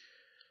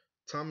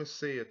 Thomas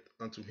said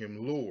unto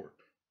him, Lord,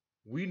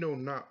 we know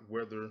not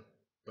whither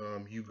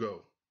you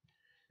go,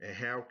 and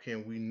how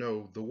can we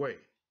know the way?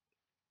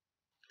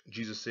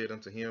 Jesus said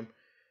unto him,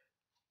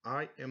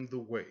 I am the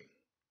way,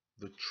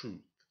 the truth,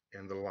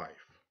 and the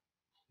life.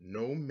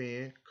 No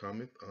man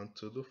cometh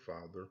unto the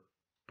Father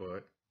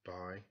but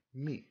by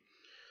me.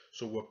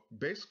 So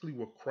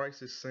what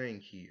Christ is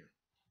saying here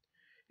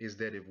is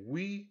that if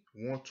we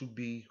want to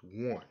be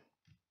one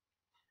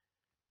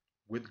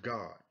with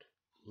God,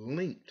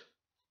 linked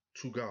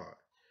to God,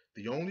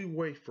 the only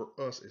way for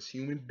us as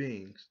human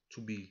beings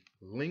to be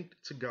linked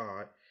to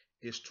God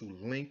is to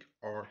link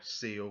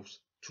ourselves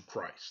to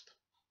Christ.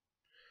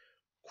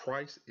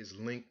 Christ is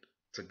linked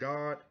to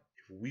God.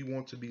 If we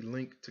want to be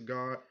linked to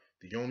God,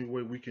 the only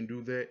way we can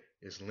do that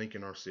is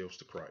linking ourselves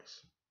to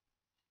Christ.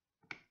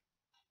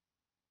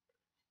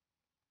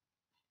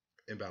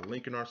 And by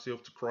linking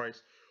ourselves to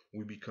Christ,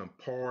 we become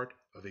part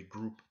of a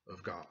group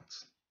of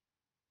gods.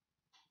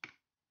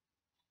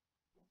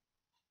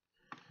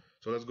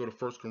 So let's go to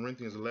 1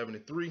 Corinthians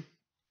 11:3.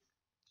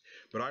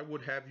 But I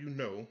would have you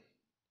know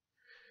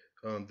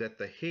that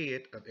the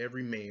head of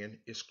every man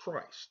is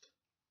Christ,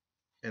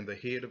 and the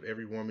head of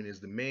every woman is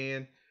the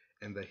man,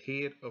 and the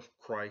head of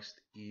Christ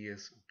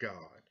is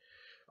God.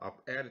 I've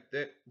added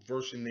that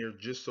verse in there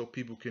just so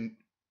people can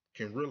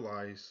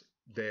realize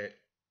that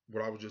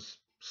what I was just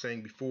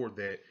saying before,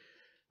 that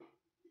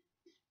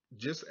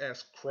just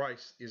as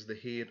Christ is the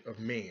head of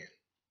man,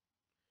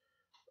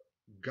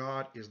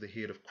 God is the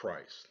head of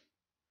Christ.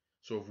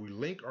 So if we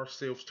link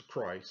ourselves to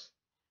Christ,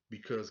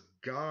 because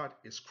God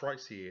is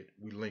Christ's head,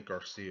 we link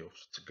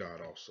ourselves to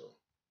God also.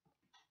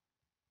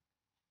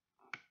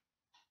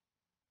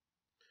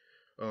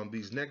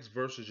 These next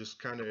verses just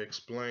kind of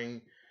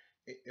explain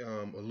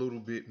a little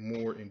bit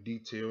more in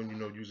detail,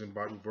 using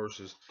Bible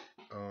verses,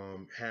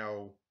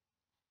 how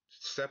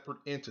separate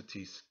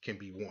entities can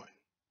be one.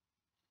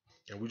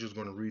 And we're just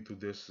going to read through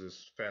this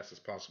as fast as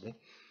possible.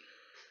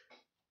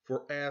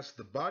 For as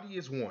the body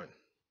is one,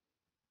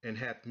 and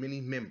hath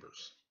many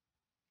members,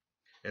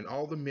 and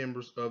all the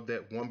members of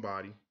that one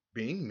body,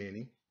 being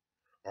many,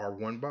 are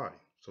one body.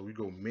 So we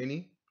go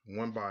many,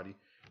 one body,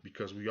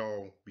 because we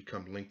all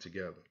become linked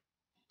together.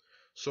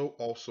 So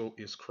also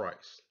is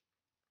Christ.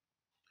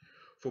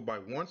 For by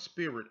one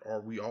Spirit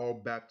are we all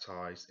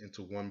baptized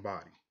into one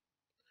body,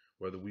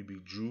 whether we be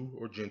Jew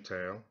or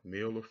Gentile,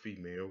 male or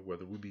female,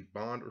 whether we be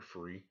bond or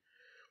free,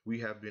 we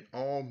have been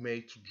all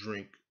made to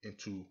drink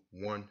into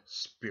one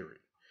Spirit.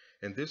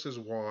 And this is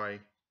why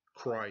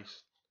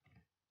Christ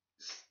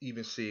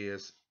even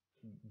says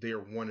they're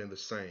one and the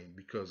same,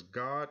 because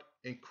God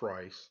and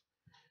Christ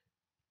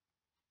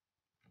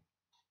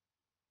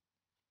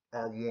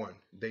are one.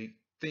 They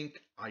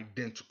think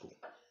identical.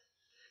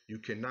 You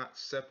cannot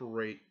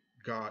separate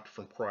God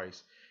from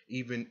Christ,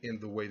 even in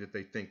the way that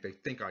they think. They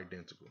think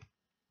identical.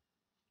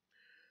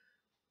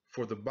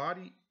 For the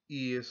body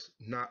is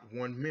not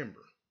one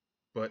member,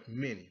 but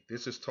many.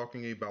 This is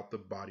talking about the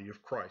body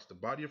of Christ. The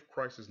body of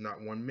Christ is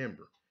not one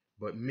member,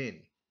 but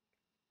many.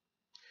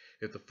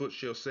 If the foot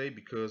shall say,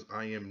 because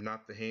I am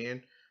not the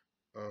hand,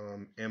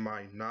 am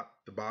I not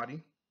the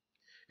body?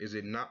 Is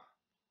it not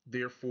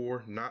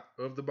therefore not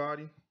of the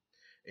body?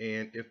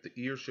 And if the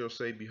ear shall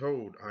say,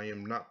 behold, I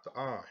am not the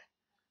eye,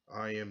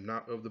 I am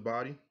not of the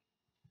body,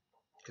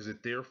 is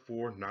it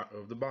therefore not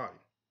of the body?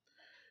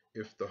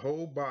 If the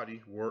whole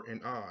body were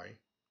an eye,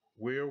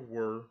 where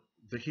were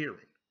the hearing?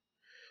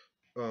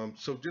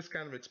 So just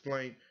kind of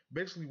explain,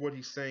 basically what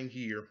he's saying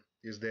here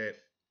is that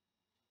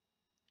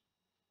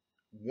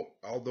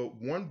although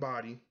one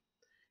body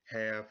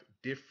have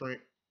different,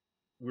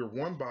 we're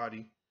one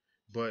body,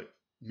 but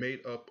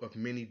made up of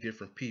many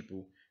different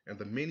people, and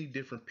the many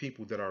different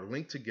people that are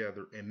linked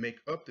together and make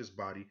up this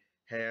body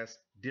has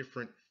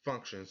different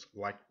functions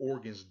like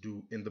organs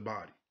do in the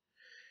body.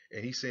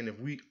 And he's saying if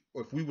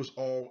we was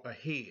all a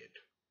head,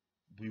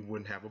 we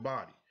wouldn't have a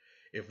body.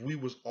 If we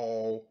was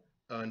all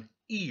an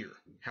ear,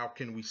 how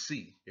can we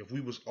see? If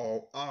we was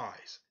all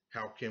eyes,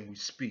 how can we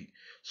speak?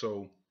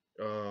 So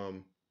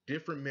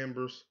different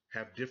members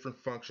have different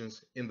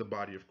functions in the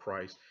body of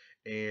Christ,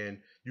 and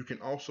you can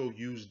also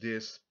use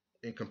this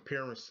in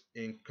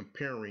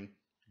comparing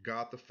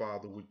God the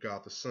Father with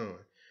God the Son.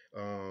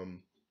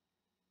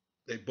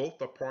 They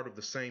both are part of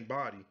the same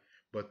body,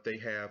 but they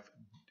have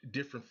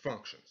different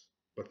functions,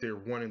 but they're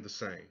one and the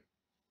same.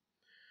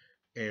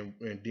 And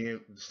then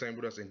the same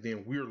with us, and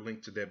then we're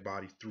linked to that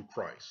body through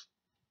Christ.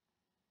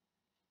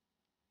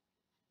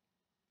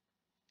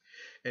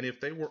 And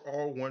if they were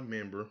all one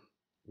member,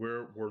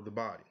 where were the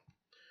body?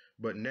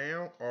 But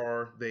now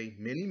are they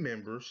many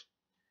members,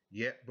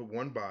 yet but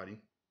one body?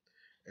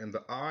 And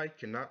the eye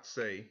cannot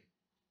say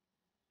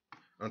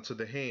unto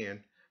the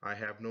hand, I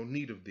have no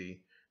need of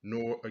thee,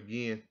 nor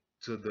again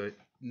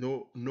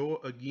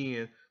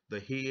the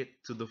head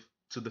to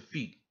the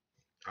feet,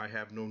 I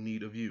have no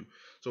need of you.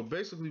 So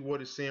basically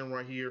what it's saying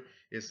right here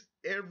is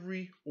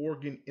every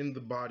organ in the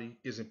body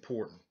is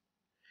important,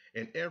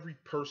 and every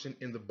person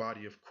in the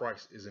body of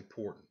Christ is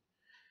important.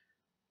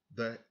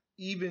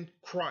 Even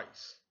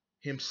Christ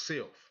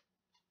himself,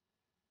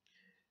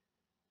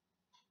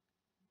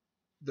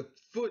 the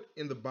foot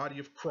in the body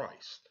of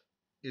Christ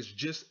is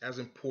just as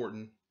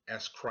important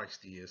as Christ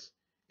is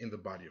in the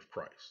body of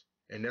Christ.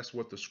 And that's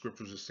what the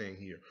scriptures are saying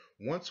here.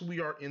 Once we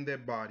are in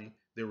that body,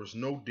 there is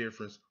no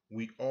difference.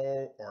 We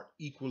all are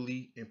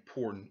equally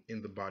important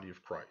in the body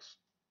of Christ.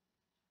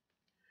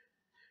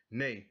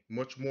 Nay,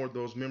 much more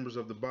those members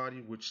of the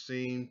body which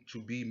seem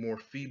to be more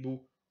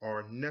feeble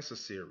are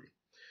necessary.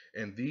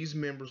 And these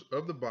members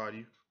of the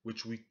body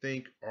which we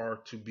think are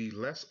to be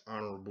less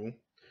honorable,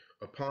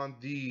 upon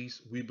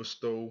these we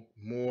bestow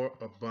more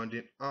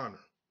abundant honor,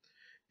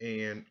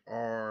 and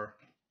our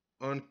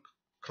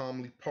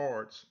uncomely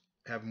parts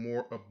have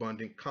more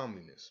abundant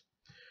comeliness.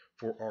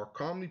 For our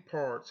comely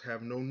parts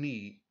have no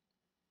need,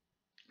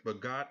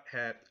 but God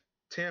hath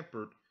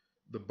tempered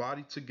the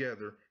body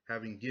together,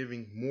 having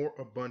given more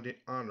abundant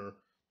honor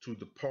to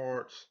the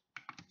parts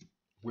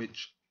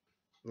which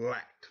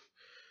lacked.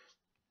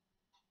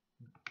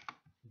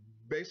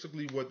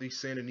 Basically, what he's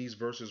saying in these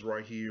verses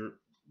right here,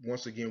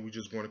 once again, we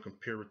just want to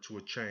compare it to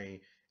a chain,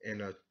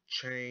 and a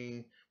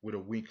chain with a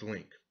weak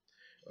link.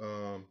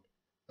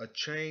 A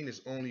chain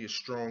is only as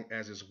strong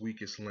as its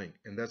weakest link.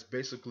 And that's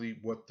basically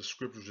what the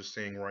scriptures are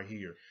saying right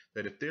here.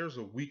 That if there's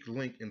a weak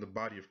link in the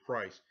body of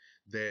Christ,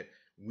 that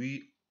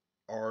we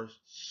are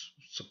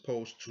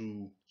supposed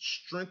to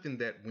strengthen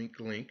that weak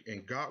link,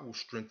 and God will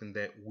strengthen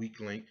that weak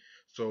link,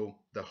 so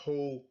the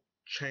whole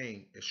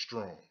chain is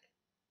strong.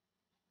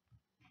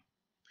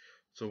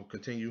 So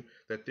continue,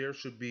 that there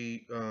should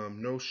be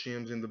no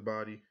shims in the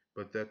body,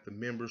 but that the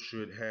members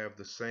should have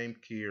the same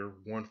care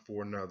one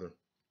for another.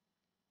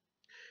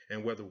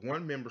 And whether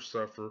one member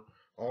suffer,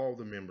 all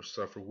the members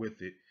suffer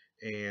with it,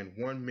 and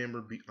one member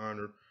be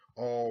honored,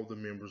 all the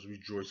members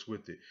rejoice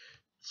with it.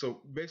 So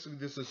basically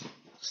this is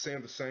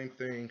saying the same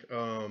thing.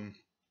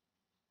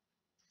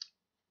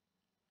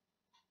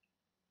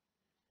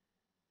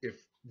 If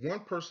one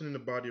person in the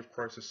body of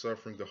Christ is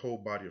suffering, the whole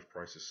body of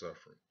Christ is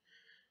suffering.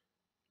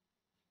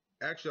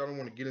 Actually, I don't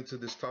want to get into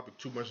this topic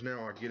too much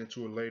now. I'll get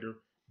into it later.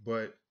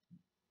 But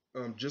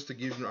just to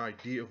give you an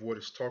idea of what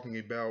it's talking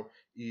about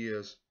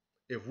is,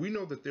 if we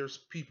know that there's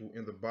people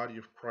in the body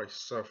of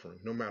Christ suffering,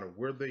 no matter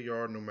where they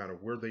are, no matter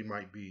where they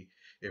might be,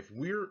 if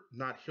we're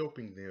not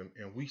helping them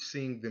and we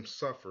seeing them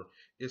suffer,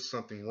 it's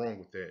something wrong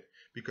with that.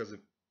 Because if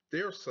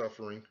they're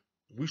suffering,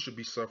 we should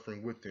be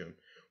suffering with them.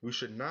 We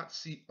should not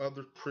see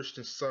other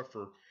Christians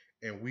suffer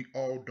and we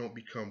all don't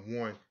become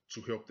one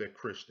to help that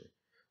Christian.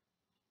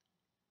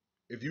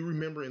 If you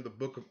remember in the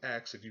book of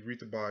Acts, if you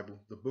read the Bible,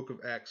 the book of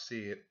Acts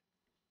said,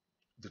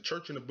 the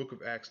church in the book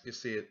of Acts, it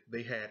said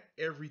they had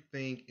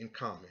everything in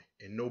common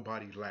and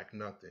nobody lacked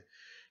nothing.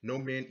 No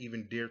man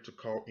even dared to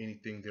call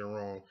anything their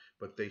own,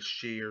 but they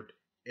shared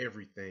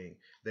everything.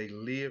 They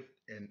lived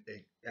an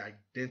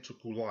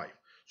identical life.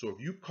 So if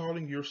you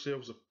calling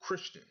yourselves a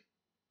Christian,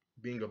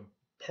 being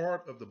a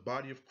part of the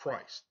body of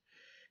Christ,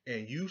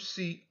 and you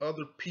see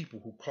other people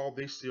who call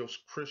themselves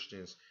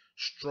Christians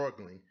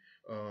struggling,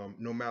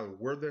 no matter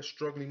where that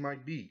struggling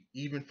might be,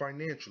 even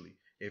financially,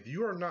 if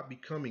you are not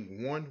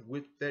becoming one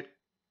with that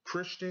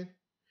Christian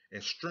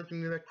and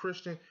strengthening that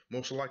Christian,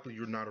 most likely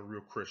you're not a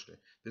real Christian.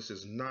 This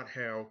is not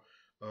how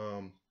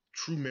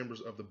true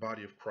members of the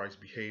body of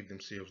Christ behave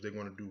themselves. They're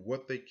going to do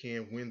what they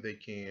can when they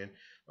can,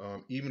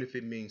 even if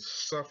it means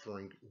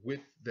suffering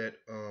with that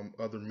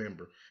other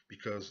member,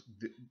 because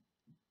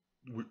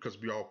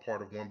we all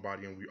part of one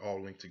body and we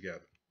all link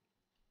together.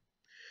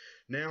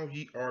 Now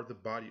ye are the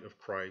body of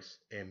Christ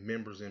and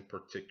members in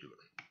particular.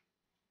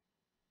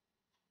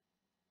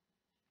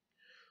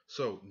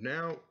 So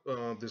now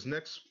this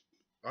next,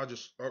 I'll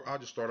just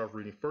start off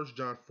reading 1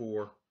 John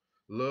 4.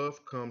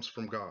 Love comes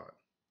from God.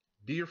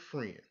 Dear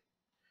friend,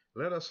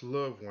 let us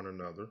love one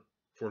another,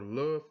 for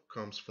love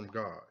comes from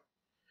God.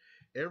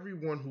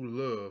 Everyone who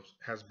loves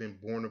has been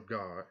born of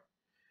God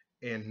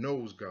and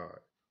knows God.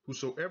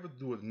 Whosoever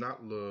doeth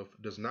not love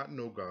does not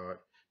know God,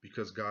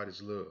 because God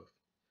is love.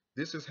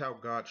 This is how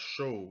God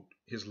showed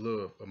his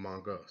love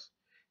among us.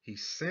 He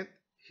sent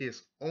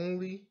his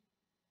only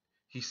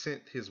He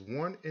sent his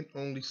one and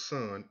only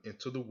Son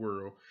into the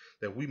world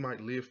that we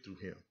might live through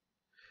him.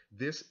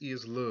 This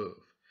is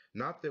love,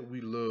 not that we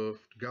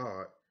loved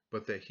God,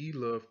 but that he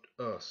loved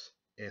us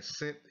and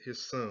sent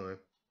his Son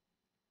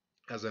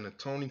as an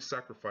atoning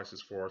sacrifice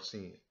for our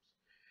sins.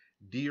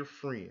 Dear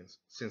friends,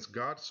 since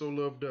God so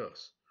loved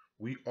us,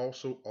 we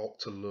also ought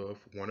to love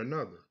one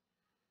another.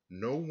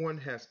 No one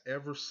has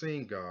ever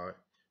seen God,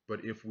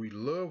 but if we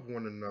love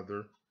one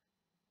another,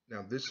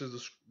 now this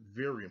is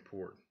very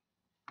important.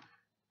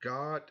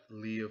 God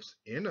lives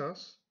in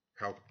us.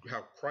 How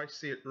Christ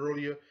said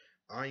earlier,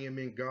 I am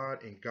in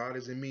God and God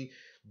is in me.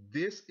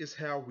 This is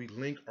how we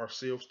link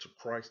ourselves to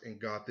Christ and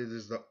God. This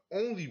is the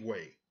only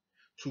way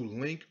to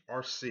link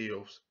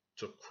ourselves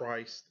to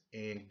Christ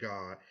and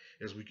God,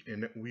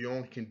 and we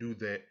only can do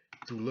that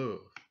through love.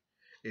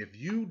 If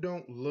you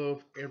don't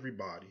love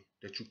everybody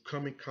that you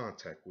come in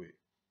contact with,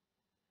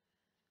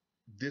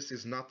 this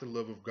is not the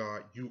love of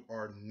God. You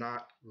are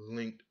not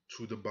linked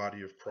to the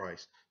body of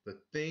Christ. The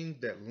thing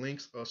that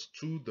links us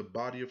to the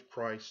body of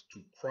Christ,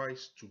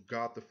 to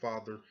God the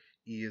Father,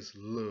 is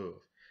love.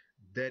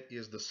 That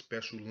is the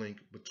special link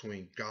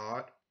between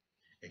God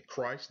and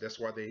Christ. That's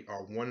why they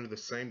are one and the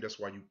same. That's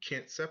why you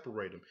can't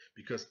separate them,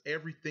 because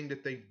everything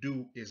that they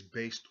do is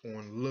based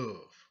on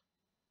love.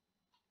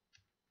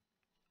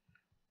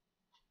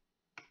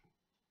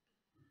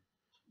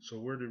 So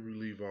where did we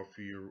leave off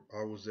here?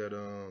 I was at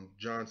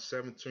John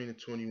 17 and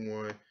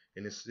 21,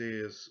 and it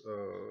says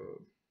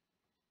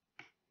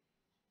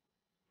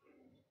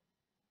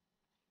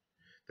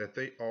that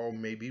they all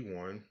may be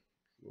one.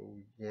 So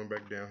going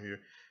back down here,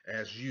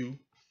 as you,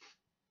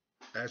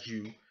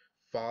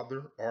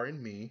 Father, are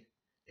in me,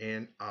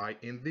 and I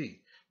in thee.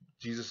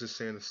 Jesus is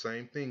saying the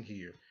same thing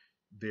here.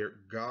 Their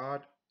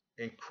God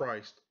and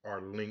Christ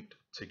are linked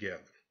together.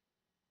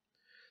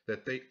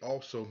 That they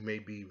also may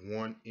be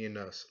one in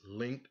us,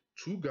 linked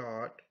to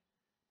God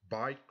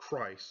by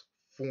Christ,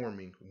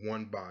 forming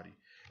one body.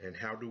 And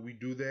how do we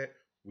do that?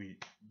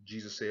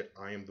 Jesus said,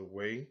 I am the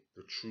way,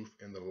 the truth,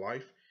 and the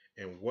life.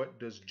 And what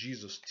does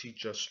Jesus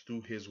teach us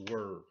through his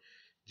word?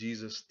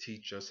 Jesus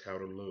teach us how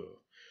to love.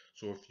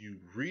 So if you're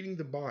reading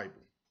the Bible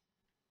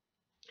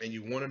and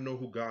you want to know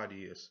who God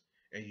is,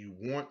 and you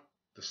want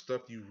the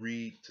stuff you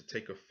read to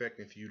take effect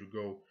and for you to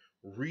go,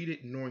 read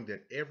it knowing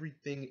that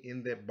everything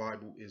in that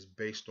Bible is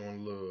based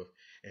on love.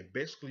 And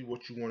basically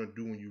what you want to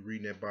do when you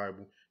read that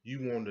Bible,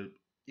 you want to,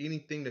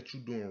 anything that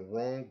you're doing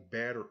wrong,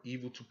 bad, or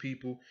evil to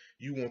people,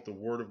 you want the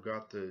word of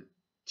God to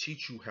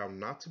teach you how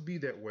not to be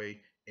that way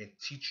and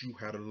teach you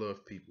how to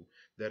love people.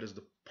 That is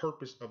the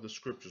purpose of the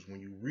scriptures. When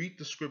you read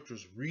the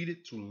scriptures, read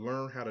it to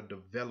learn how to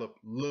develop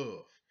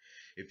love.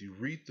 If you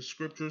read the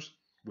scriptures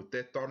with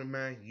that thought in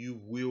mind,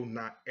 you will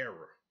not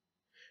err.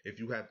 If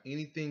you have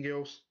anything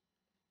else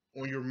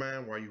on your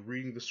mind while you're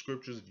reading the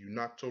scriptures, if you're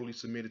not totally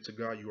submitted to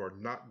God, you are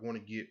not going to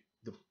get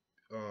the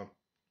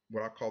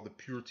what I call the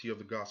purity of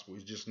the gospel.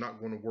 It's just not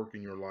going to work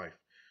in your life.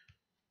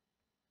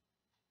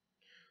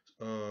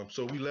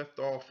 So we left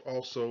off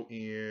also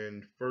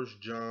in 1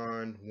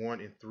 John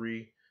 1 and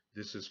 3.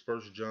 This is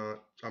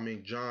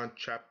John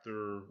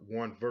chapter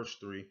 1 verse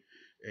 3,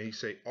 and he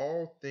say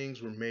all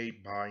things were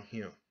made by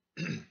him.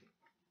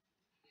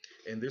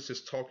 And this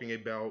is talking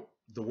about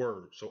the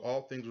word. So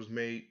all things was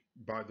made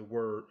by the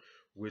word,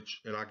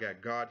 and I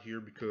got God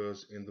here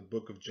because in the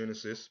book of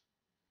Genesis,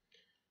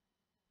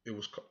 it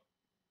was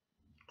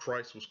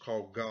Christ was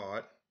called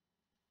God,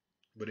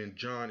 but in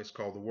John it's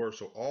called the word.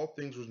 So all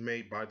things was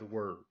made by the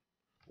word,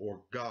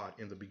 or God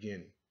in the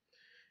beginning.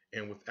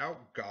 And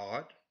without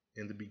God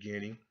in the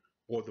beginning,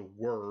 or the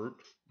word,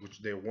 which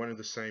they're one and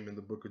the same in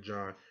the book of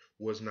John,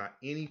 was not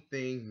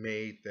anything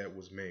made that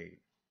was made.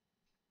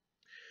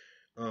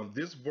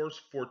 This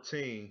verse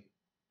 14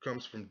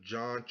 comes from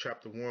John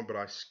chapter 1, but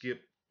I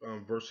skipped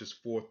verses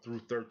 4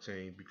 through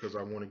 13 because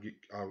I want to get,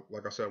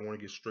 like I said, I want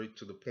to get straight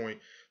to the point.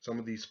 Some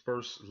of these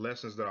first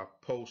lessons that I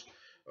post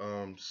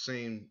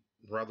seem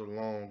rather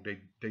long.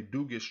 They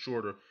do get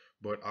shorter,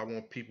 but I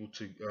want people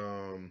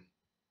to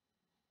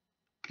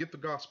get the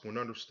gospel and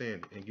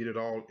understand it and get it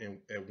all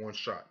in at one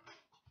shot.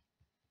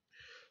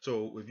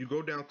 So if you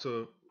go down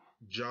to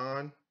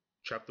John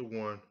chapter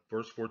 1,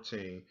 verse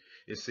 14,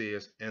 it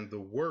says, "And the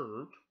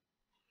word,"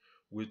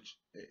 which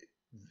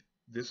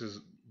this is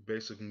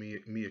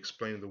basically me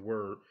explaining the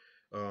word,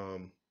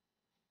 um,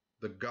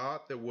 the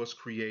God that was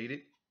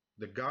created,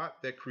 the God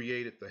that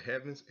created the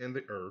heavens and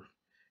the earth,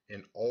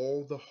 and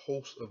all the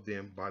hosts of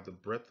them by the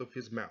breath of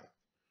his mouth,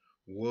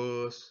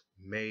 was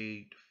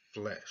made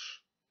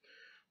flesh.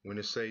 When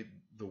it say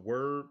the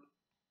word,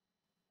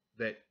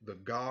 that the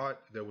God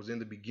that was in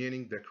the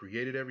beginning that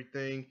created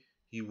everything,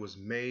 he was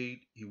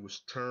made, he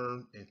was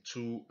turned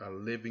into a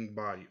living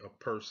body, a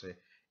person.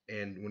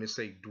 And when it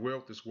say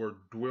dwelt, this word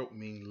dwelt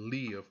means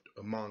lived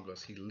among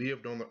us. He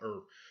lived on the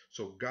earth.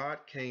 So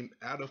God came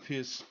out of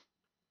heaven,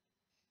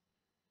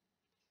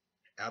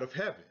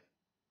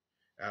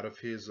 out of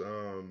his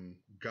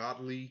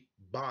godly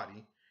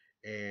body,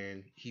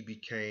 and he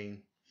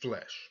became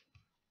flesh.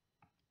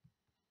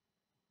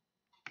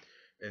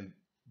 And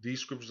these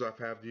scriptures I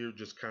have here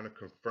just kind of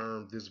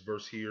confirm this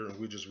verse here, and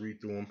we'll just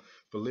read through them.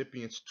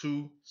 Philippians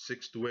 2,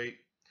 6 to 8.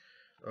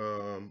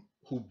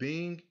 Who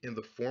being in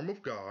the form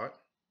of God,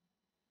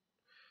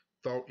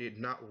 thought it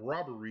not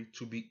robbery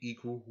to be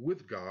equal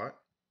with God,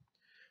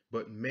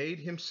 but made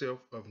himself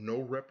of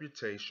no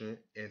reputation,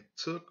 and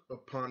took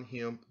upon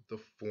him the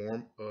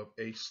form of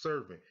a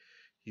servant.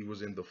 He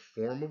was in the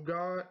form of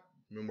God.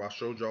 Remember, I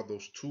showed y'all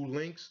those two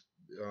links.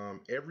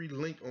 Every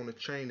link on the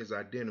chain is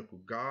identical.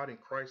 God and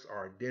Christ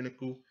are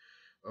identical.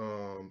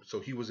 So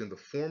he was in the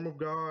form of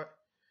God,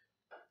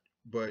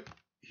 but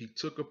he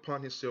took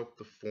upon himself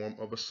the form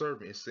of a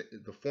servant.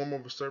 The form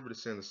of a servant,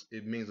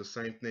 it means the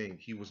same thing.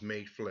 He was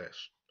made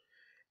flesh,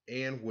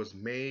 and was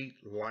made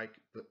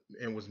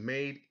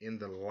in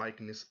the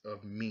likeness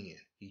of men.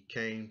 He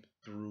came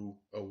through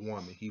a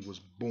woman. He was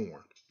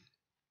born.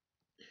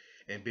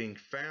 And being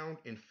found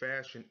in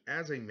fashion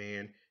as a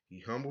man, he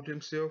humbled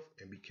himself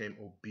and became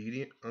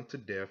obedient unto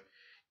death,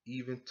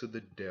 even to the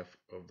death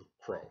of the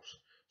cross.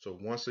 So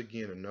once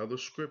again, another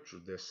scripture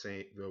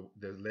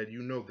that let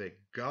you know that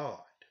God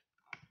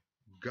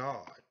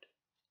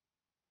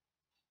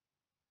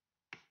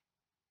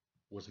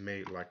was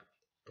made like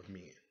of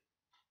men.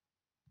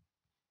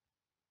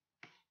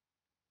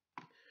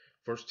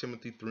 1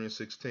 Timothy 3 and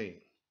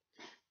 16.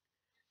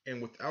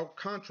 And without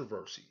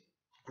controversy,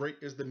 great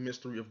is the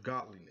mystery of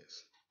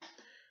godliness.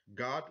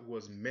 God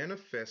was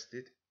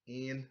manifested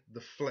in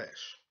the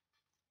flesh.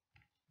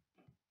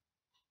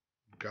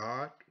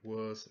 God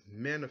was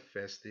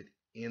manifested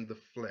in the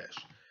flesh.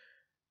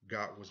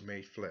 God was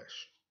made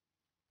flesh.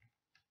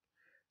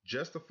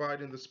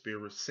 Justified in the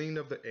spirit, seen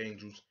of the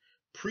angels,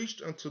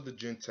 preached unto the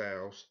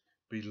Gentiles,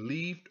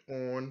 believed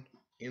on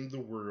in the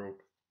world,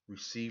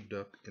 received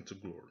up into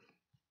glory.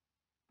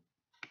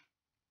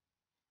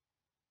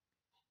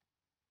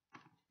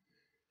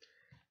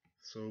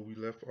 So we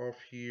left off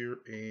here,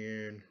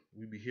 and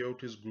we beheld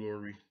his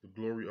glory, the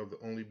glory of the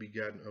only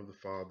begotten of the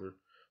Father,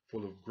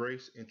 full of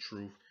grace and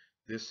truth.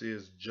 This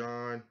is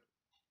John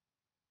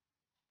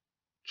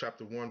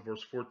chapter 1,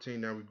 verse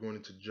 14. Now we're going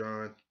into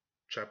John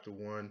chapter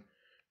 1,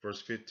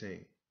 verse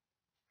 15.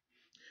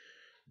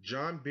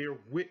 John bare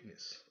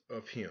witness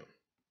of him,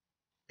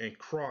 and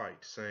cried,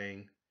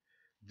 saying,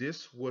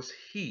 This was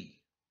he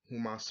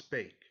whom I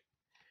spake.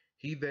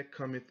 He that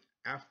cometh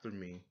after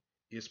me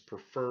is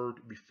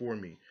preferred before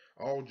me.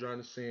 All John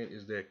is saying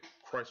is that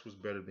Christ was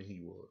better than he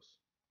was.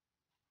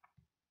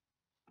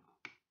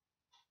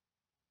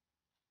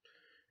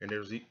 And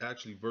there's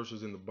actually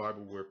verses in the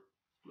Bible where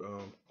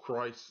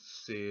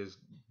Christ says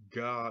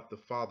God the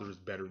Father is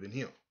better than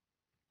him.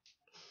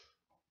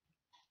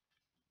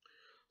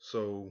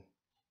 So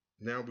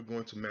now we're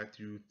going to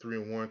Matthew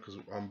 3 and 1, because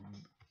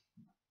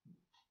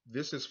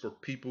this is for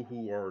people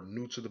who are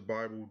new to the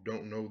Bible,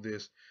 don't know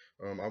this.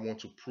 I want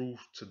to prove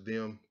to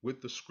them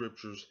with the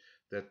scriptures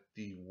that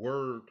the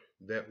word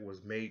that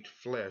was made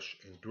flesh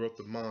and dwelt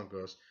among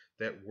us,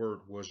 that word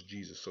was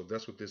Jesus. So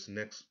that's what this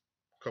next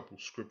couple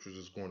scriptures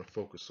is going to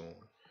focus on.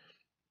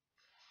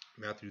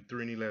 Matthew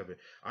 3 and 11.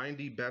 I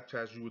indeed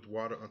baptize you with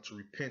water unto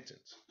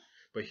repentance.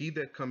 But he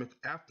that cometh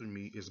after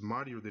me is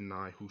mightier than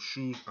I, whose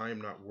shoes I am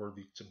not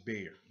worthy to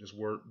bear. This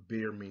word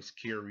bear means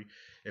carry.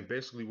 And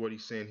basically what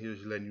he's saying here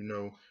is letting you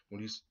know, when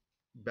he's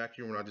back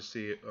here when I just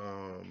said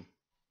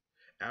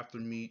after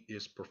me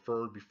is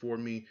preferred before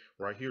me.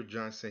 Right here,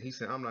 John saying, he's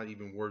saying I'm not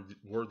even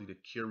worthy to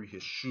carry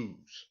his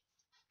shoes.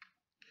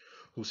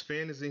 Whose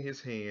fan is in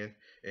his hand,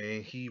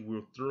 and he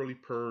will thoroughly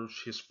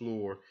purge his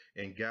floor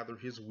and gather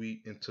his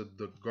wheat into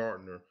the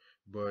garner,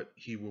 but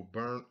he will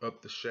burn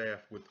up the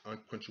shaft with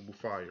unquenchable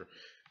fire.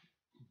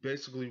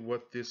 Basically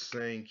what this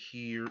saying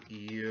here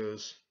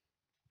is,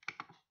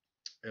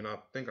 and I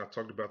think I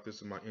talked about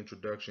this in my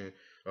introduction,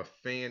 a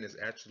fan is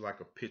actually like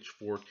a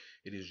pitchfork.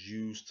 It is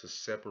used to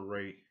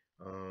separate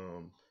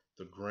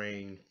the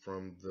grain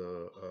from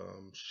the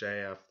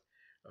shaft.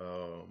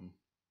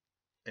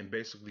 And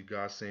basically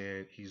God's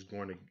saying he's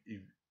going to,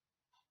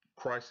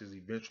 Christ is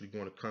eventually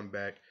going to come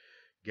back,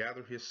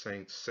 gather his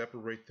saints,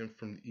 separate them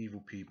from the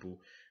evil people,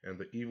 and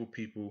the evil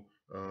people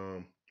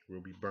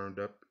will be burned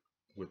up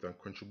with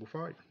unquenchable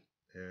fire.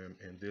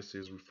 And this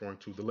is referring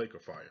to the lake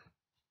of fire.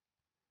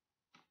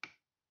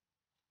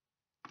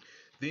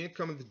 Then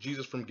cometh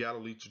Jesus from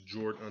Galilee to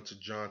Jordan unto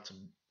John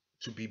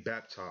to be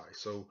baptized.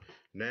 So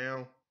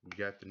now we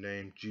got the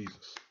name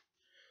Jesus.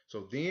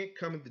 So then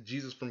cometh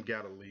Jesus from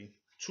Galilee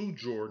to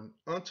Jordan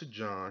unto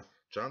John,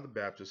 John the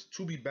Baptist,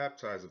 to be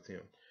baptized of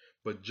him.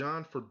 But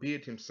John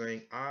forbid him,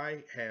 saying,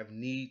 I have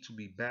need to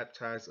be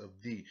baptized of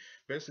thee.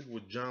 Basically,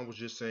 what John was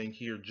just saying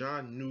here,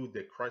 John knew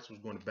that Christ was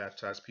going to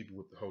baptize people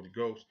with the Holy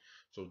Ghost.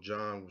 So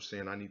John was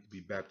saying, I need to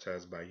be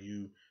baptized by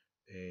you,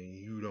 and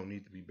you don't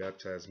need to be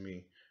baptized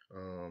me.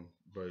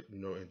 But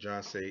and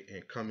John say,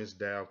 and comest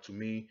thou to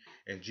me?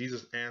 And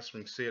Jesus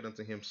answering said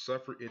unto him,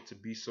 suffer it to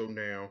be so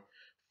now,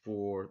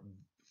 for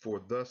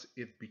thus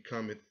it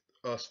becometh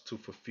us to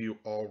fulfill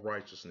all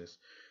righteousness.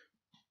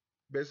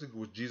 Basically,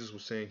 what Jesus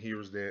was saying here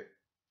is that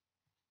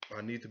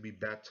I need to be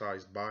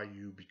baptized by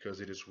you because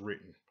it is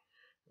written.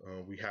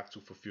 We have to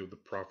fulfill the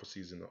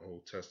prophecies in the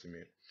Old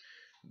Testament.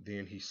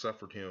 Then he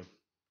suffered him,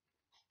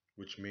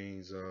 which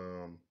means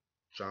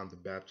John the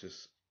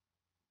Baptist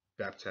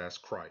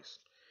baptized Christ.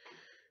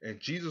 And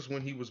Jesus,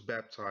 when he was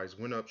baptized,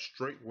 went up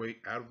straightway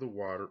out of the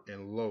water,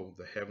 and lo,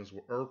 the heavens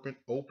were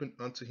opened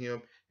unto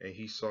him, and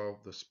he saw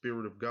the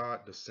Spirit of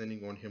God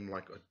descending on him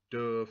like a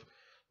dove,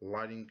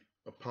 lighting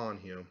upon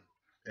him.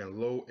 And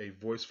lo, a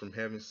voice from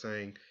heaven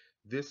saying,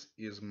 this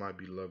is my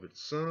beloved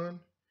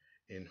Son,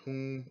 in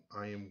whom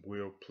I am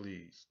well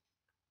pleased.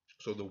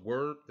 So the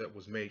Word that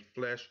was made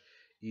flesh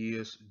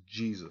is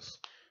Jesus.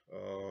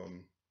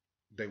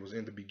 They was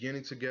in the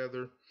beginning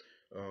together.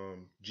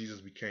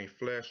 Jesus became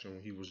flesh, and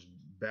when he was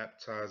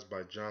baptized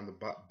by John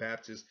the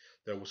Baptist,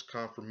 there was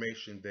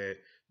confirmation that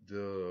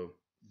the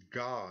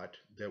God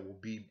that will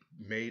be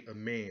made a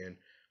man,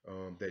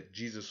 that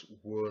Jesus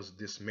was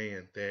this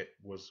man that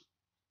was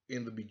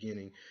in the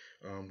beginning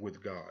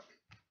with God.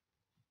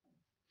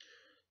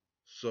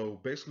 So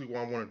basically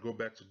what I want to go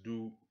back to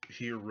do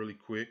here really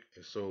quick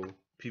is so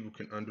people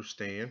can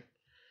understand.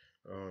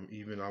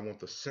 Even I want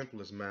the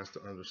simplest mass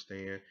to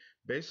understand.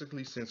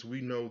 Basically, since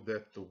we know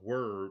that the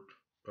word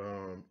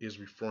is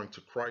referring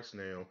to Christ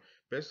now,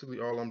 basically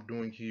all I'm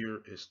doing here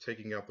is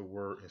taking out the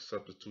word and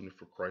substituting it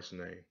for Christ's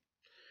name.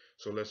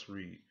 So let's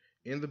read.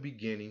 In the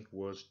beginning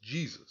was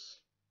Jesus,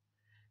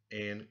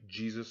 and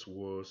Jesus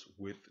was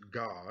with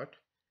God,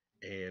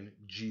 and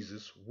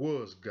Jesus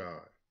was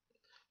God.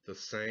 The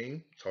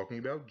same, talking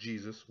about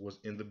Jesus, was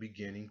in the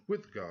beginning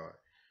with God.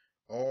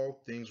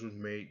 All things were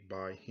made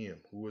by him.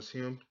 Who was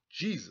him?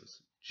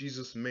 Jesus.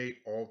 Jesus made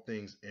all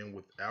things, and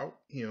without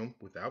him,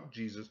 without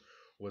Jesus,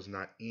 was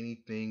not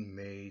anything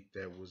made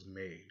that was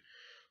made.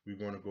 We're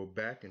going to go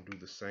back and do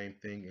the same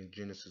thing in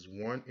Genesis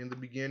 1 in the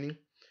beginning,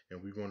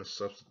 and we're going to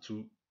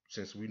substitute,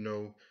 since we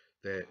know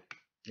that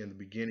in the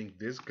beginning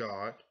this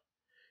God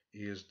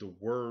is the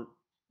word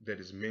that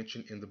is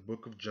mentioned in the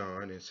book of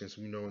John, and since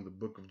we know in the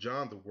book of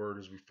John the word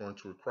is referring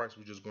to Christ,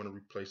 we're just going to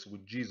replace it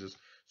with Jesus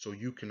so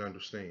you can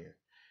understand.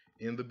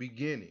 In the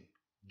beginning,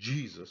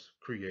 Jesus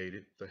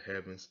created the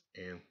heavens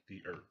and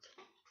the earth.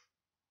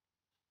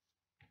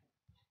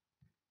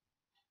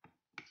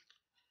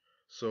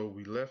 So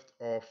we left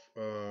off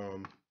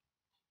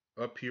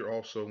up here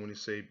also when he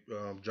say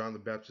John the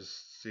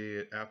Baptist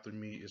said, after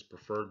me is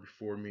preferred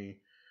before me.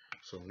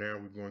 So now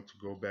we're going to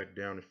go back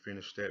down and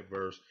finish that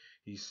verse.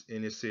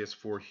 And it says,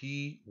 for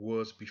he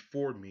was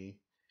before me,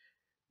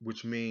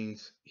 which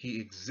means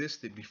he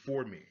existed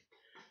before me.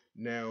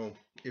 Now,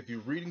 if you're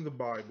reading the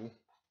Bible,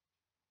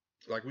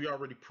 like we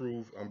already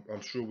proved,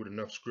 I'm sure with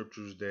enough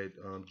scriptures that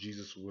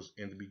Jesus was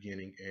in the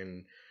beginning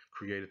and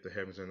created the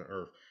heavens and the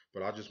earth.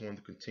 But I just wanted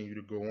to continue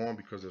to go on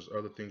because there's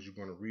other things you're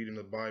going to read in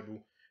the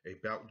Bible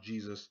about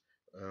Jesus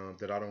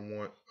that I don't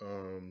want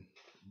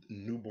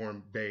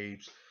newborn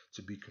babes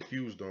to be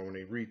confused on when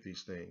they read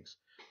these things.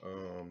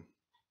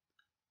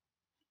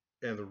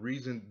 And the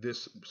reason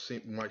this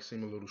might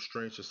seem a little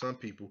strange to some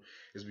people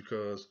is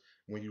because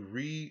when you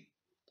read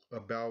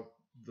about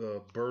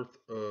the birth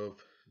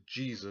of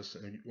Jesus,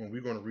 and when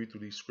we're going to read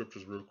through these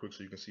scriptures real quick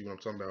so you can see what I'm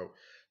talking about,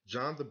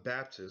 John the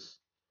Baptist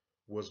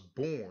was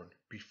born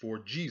before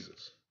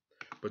Jesus.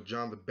 But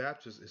John the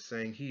Baptist is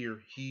saying here,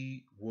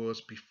 he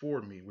was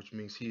before me, which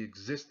means he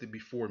existed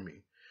before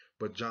me.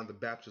 But John the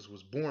Baptist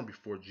was born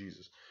before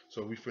Jesus.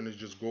 So we finna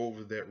just go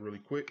over that really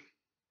quick.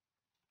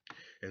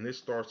 And this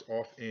starts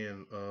off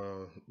in,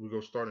 we're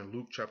going to start in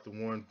Luke chapter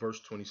 1, verse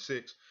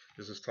 26.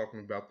 This is talking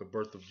about the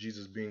birth of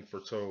Jesus being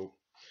foretold.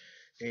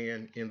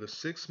 And in the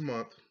 6th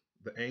month,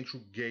 the angel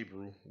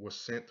Gabriel was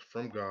sent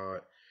from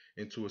God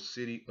into a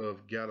city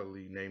of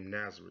Galilee named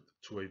Nazareth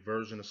to a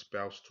virgin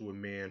espoused to a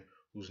man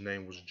whose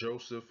name was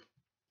Joseph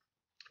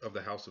of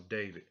the house of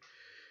David.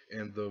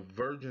 And the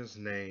virgin's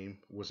name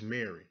was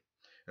Mary.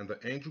 And the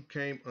angel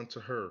came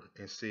unto her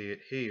and said,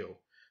 Hail,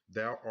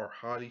 thou art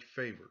highly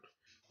favored.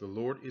 The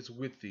Lord is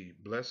with thee.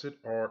 Blessed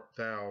art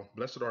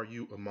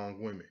you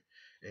among women.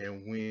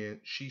 And when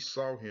she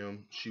saw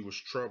him, she was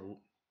troubled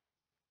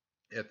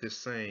at this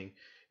saying,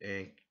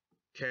 and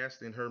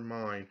cast in her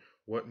mind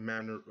what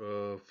manner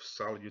of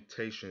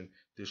salutation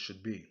this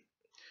should be.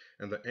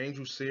 And the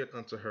angel said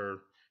unto her,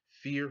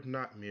 Fear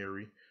not,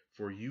 Mary,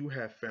 for you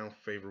have found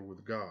favor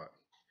with God.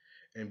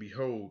 And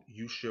behold,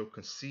 you shall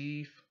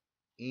conceive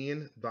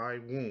in thy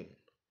womb,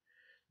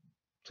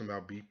 to now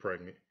be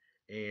pregnant,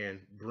 and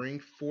bring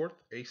forth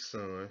a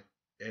son,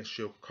 and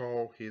shall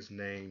call his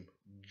name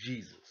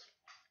Jesus.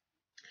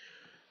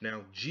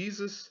 Now,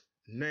 Jesus'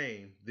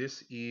 name,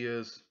 this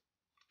is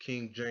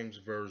King James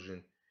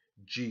Version,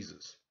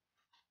 Jesus.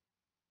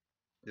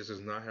 This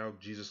is not how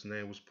Jesus'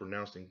 name was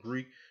pronounced in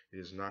Greek. It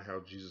is not how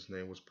Jesus'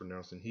 name was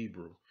pronounced in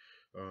Hebrew.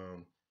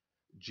 Um,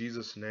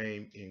 Jesus'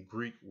 name in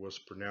Greek was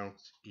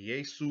pronounced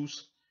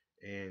Jesus,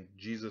 and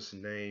Jesus'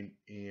 name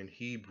in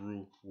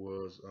Hebrew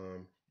was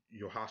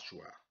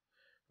Yehoshua.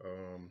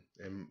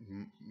 And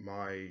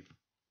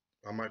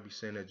I might be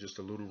saying that just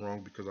a little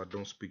wrong because I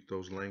don't speak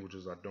those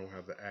languages. I don't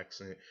have the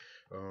accent.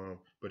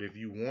 But if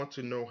you want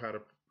to know how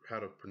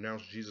to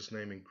pronounce Jesus'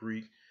 name in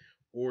Greek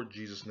or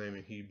Jesus' name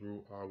in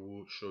Hebrew, I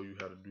will show you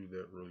how to do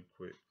that really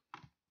quick.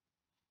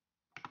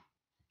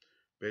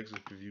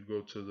 Basically, if you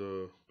go to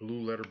the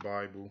Blue Letter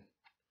Bible,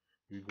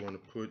 you're going to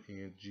put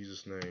in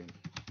Jesus' name.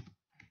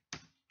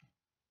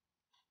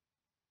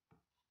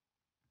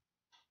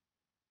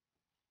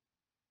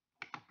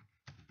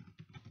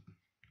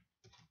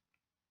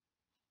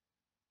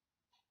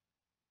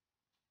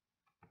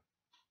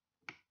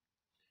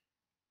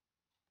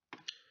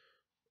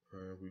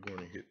 We're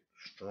going to hit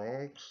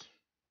Strong's.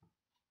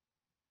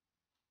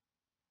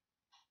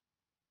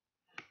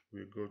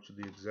 We'll go to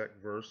the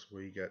exact verse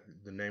where you got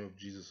the name of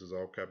Jesus is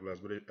all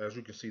capitalized. But as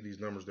you can see, these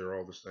numbers, they're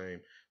all the same.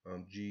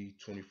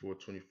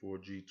 G2424,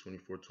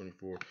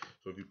 G2424.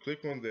 So if you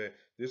click on that,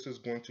 this is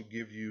going to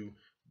give you,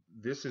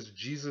 this is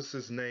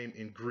Jesus's name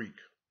in Greek.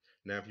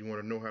 Now, if you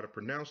want to know how to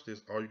pronounce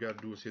this, all you got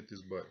to do is hit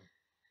this button.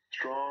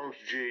 Strong's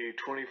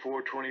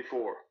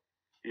G2424.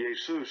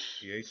 Jesus.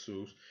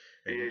 Jesus.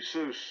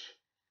 Jesus.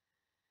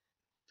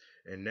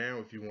 And now,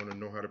 if you want to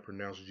know how to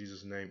pronounce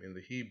Jesus' name in the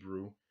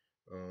Hebrew,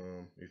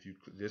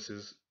 this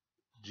is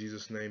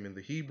Jesus' name in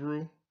the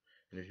Hebrew,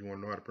 and if you want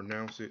to know how to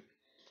pronounce it,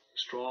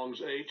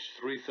 Strong's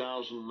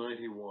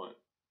H3091.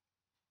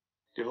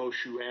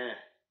 Yehoshua.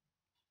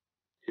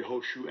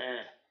 Yehoshua.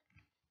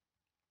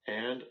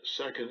 And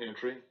second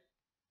entry,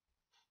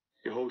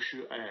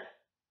 Yehoshua.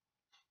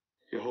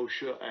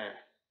 Yehoshua.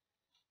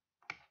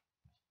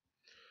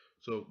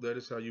 So that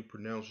is how you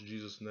pronounce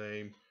Jesus'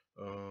 name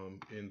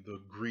in the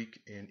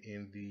Greek and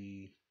in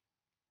the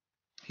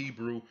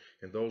Hebrew,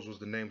 and those was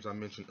the names I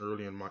mentioned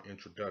earlier in my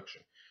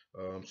introduction.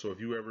 So if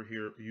you ever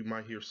hear, you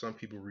might hear some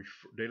people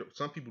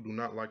some people do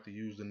not like to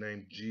use the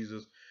name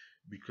Jesus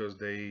because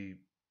they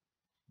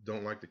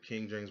don't like the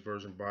King James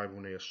Version Bible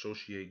and they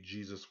associate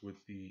Jesus with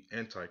the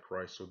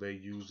Antichrist. So they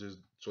use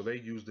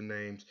the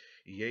names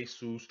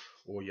Jesus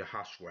or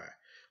Yahashua.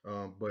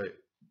 But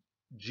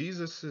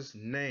Jesus's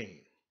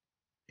name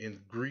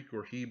in Greek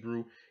or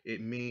Hebrew,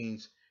 it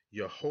means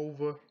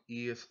Jehovah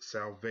is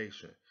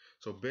salvation.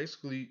 So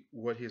basically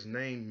what his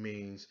name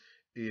means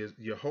is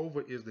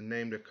Jehovah is the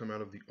name that come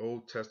out of the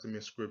Old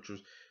Testament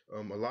scriptures.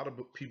 A lot of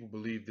people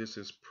believe this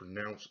is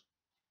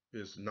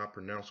not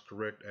pronounced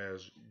correct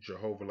as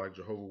Jehovah, like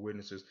Jehovah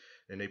Witnesses,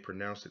 and they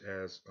pronounce it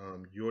as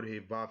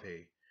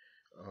Yod-Heh-Vav-Heh.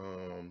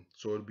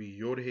 So it'll be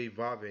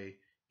Yod-Heh-Vav-Heh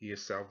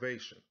is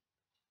salvation.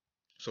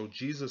 So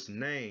Jesus'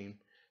 name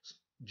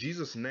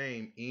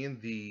in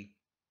the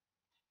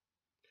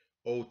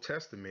Old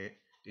Testament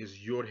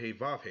is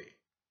Yod-Heh-Vav-Heh.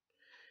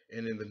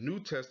 And in the New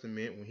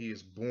Testament, when he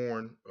is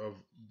born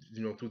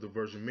through the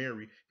Virgin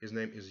Mary, his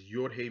name is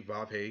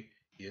Yod-Heh-Vav-Heh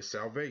is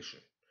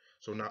salvation.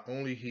 So not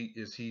only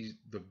is he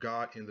the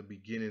God in the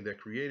beginning that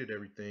created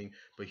everything,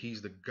 but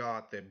he's the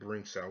God that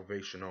brings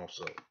salvation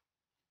also.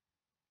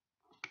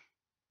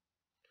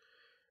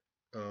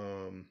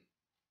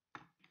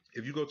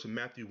 If you go to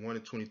Matthew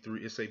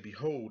 1:23, it say,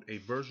 Behold, a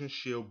virgin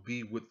shall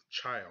be with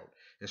child,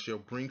 and shall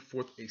bring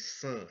forth a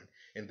son,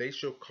 and they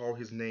shall call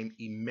his name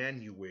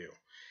Emmanuel,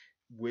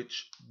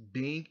 which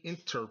being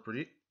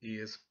interpreted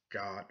is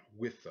God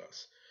with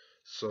us.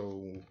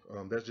 So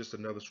that's just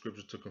another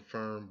scripture to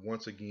confirm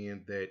once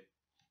again that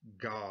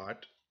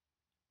God,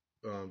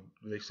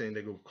 they're saying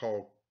they're going to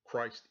call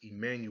Christ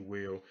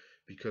Emmanuel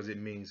because it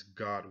means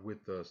God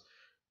with us.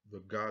 The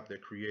God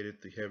that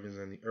created the heavens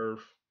and the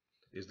earth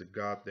is the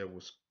God that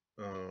was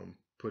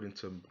put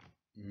into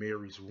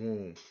Mary's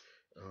womb.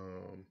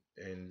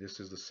 And this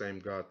is the same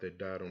God that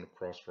died on the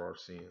cross for our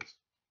sins.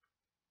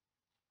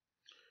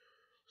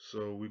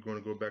 So we're going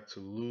to go back to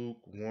Luke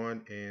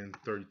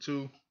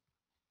 1:32.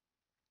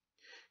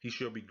 He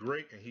shall be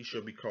great, and he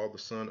shall be called the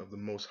Son of the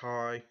Most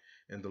High,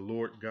 and the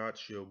Lord God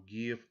shall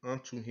give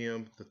unto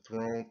him the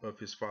throne of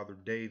his father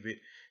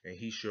David, and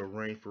he shall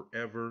reign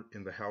forever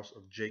in the house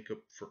of Jacob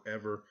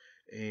forever,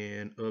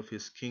 and of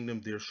his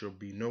kingdom there shall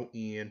be no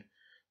end.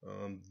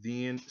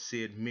 Then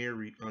said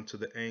Mary unto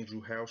the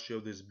angel, How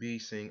shall this be,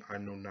 saying, I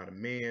know not a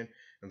man?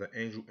 And the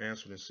angel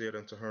answered and said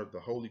unto her, The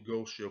Holy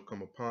Ghost shall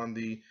come upon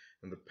thee,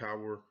 and the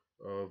power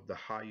of the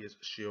highest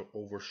shall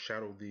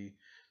overshadow thee.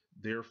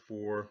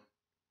 Therefore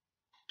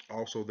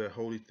also that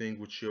holy thing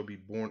which shall be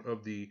born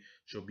of thee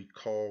shall be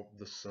called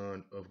the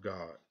Son of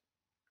God.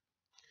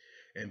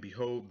 And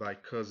behold, thy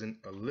cousin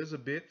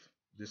Elizabeth,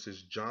 this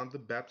is John the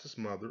Baptist's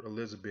mother,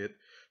 Elizabeth,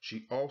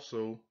 she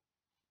also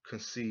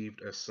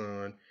conceived a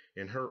son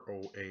in her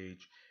old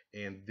age,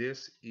 and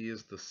this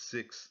is the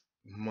 6th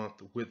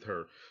month with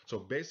her. So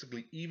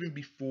basically, even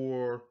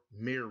before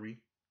Mary,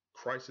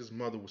 Christ's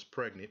mother, was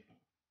pregnant,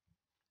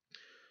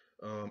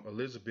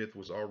 Elizabeth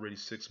was already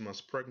 6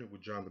 months pregnant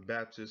with John the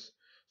Baptist.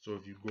 So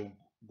if you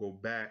go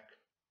back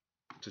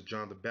to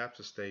John the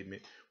Baptist's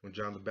statement, when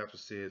John the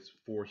Baptist says,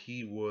 "For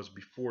he was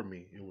before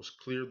me," it was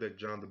clear that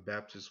John the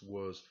Baptist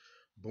was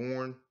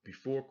born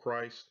before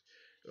Christ.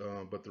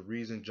 But the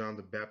reason John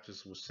the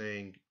Baptist was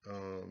saying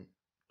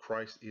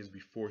Christ is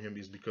before him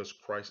is because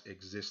Christ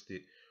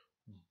existed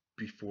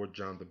before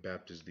John the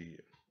Baptist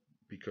did,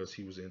 because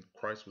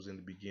Christ was in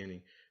the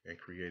beginning and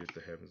created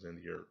the heavens and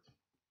the earth.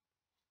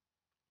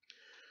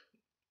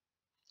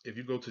 If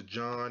you go to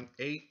John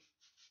 8,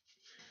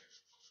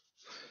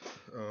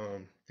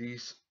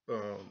 these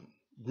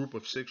group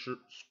of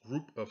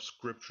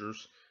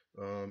scriptures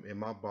in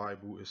my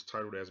Bible is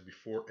titled as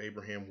 "Before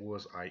Abraham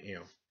was, I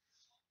am,"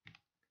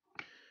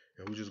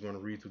 and we're just going to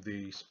read through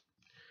these.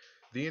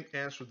 Then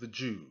answered the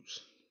Jews.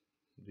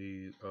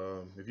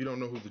 If you don't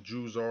know who the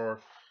Jews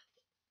are,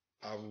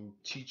 I will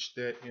teach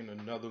that in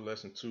another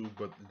lesson too.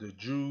 But the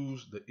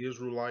Jews, the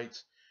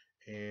Israelites,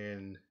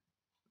 and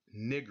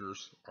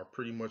niggers are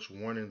pretty much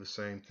one and the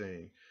same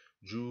thing.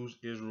 Jews,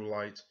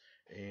 Israelites,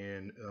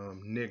 and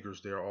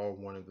niggers, they're all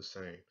one and the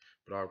same.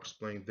 But I'll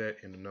explain that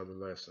in another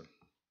lesson.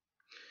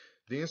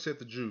 Then said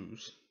the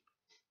Jews,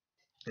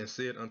 and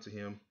said unto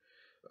him,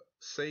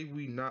 Say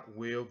we not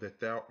well that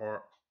thou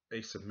art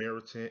a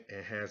Samaritan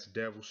and hast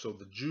devils? So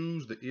the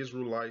Jews, the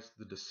Israelites,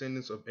 the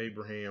descendants of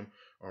Abraham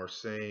are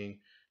saying,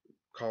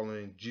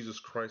 calling Jesus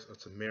Christ a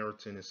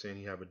Samaritan and saying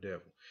he have a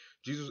devil.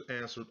 Jesus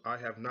answered, I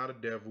have not a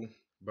devil,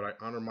 but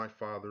I honor my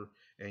Father,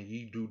 and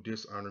ye do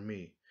dishonor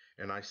me.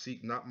 And I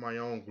seek not my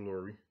own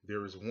glory.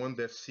 There is one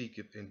that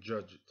seeketh and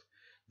judgeth.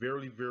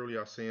 Verily, verily,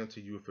 I say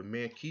unto you, if a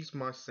man keeps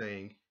my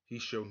saying, he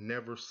shall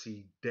never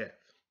see death.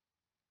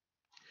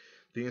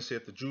 Then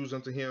said the Jews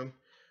unto him,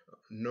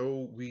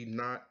 Know we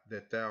not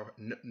that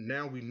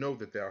now we know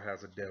that thou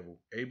hast a devil.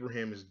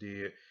 Abraham is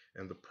dead,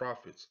 and the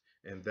prophets,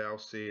 and thou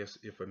sayest,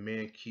 if a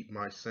man keep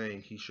my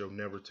saying, he shall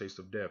never taste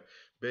of death.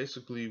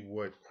 Basically,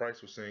 what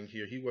Christ was saying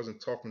here, he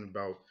wasn't talking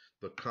about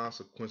the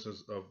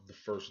consequences of the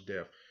first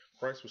death.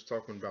 Christ was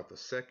talking about the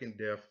second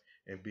death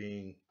and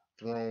being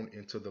thrown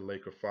into the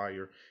lake of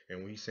fire.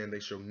 And when he's saying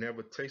they shall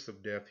never taste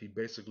of death, he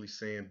basically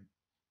saying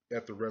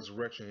at the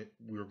resurrection,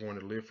 we are going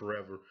to live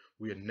forever.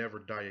 We'll never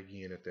die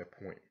again at that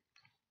point.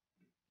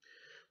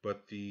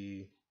 But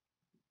the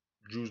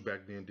Jews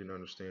back then didn't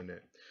understand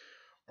that.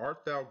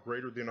 Art thou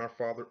greater than our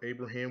father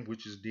Abraham,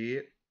 which is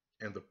dead,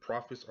 and the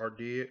prophets are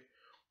dead?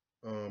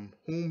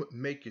 Whom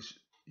makest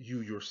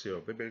you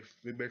yourself?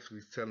 They're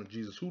basically telling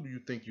Jesus, who do you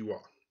think you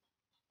are?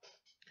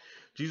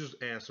 Jesus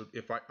answered,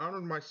 If I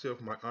honor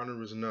myself, my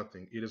honor is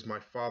nothing. It is my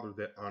Father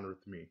that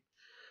honoreth me,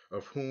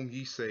 of whom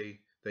ye say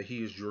that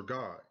he is your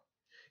God.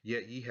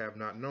 Yet ye have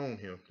not known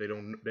him. They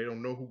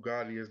don't know who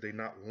God is. They're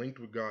not linked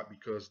with God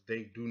because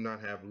they do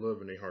not have love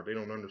in their heart. They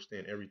don't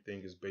understand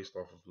everything is based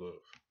off of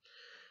love.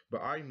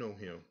 But I know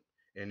him,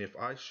 and if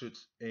I should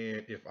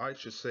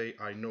say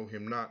I know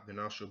him not, then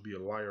I shall be a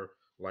liar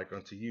like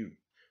unto you.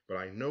 But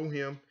I know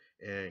him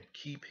and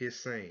keep his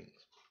sayings.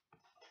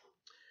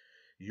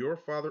 Your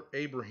father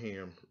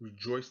Abraham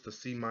rejoiced to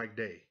see my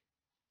day,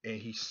 and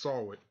he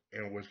saw it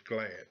and was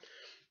glad.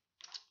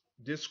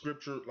 This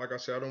scripture, like I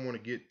said, I don't want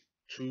to get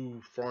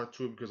too far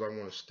into it because I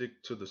want to stick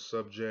to the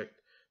subject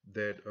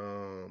that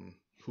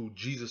who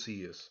Jesus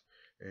is,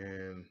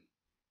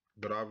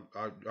 but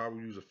I will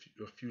use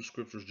a few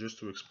scriptures just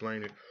to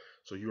explain it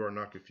so you are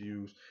not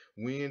confused.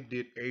 When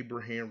did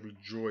Abraham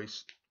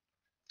rejoice?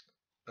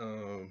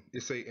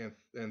 It say,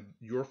 and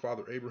your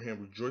father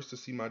Abraham rejoiced to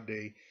see my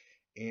day,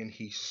 and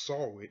he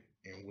saw it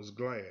and was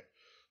glad.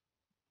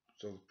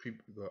 So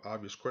the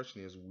obvious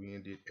question is,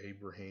 when did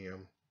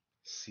Abraham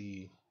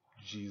see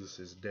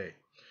Jesus' day?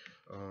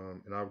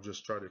 And I'll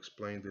just try to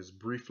explain this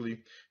briefly.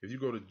 If you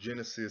go to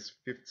Genesis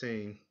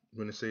 15,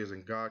 when it says,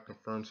 and God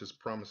confirms his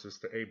promises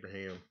to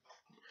Abraham,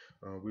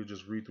 we'll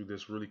just read through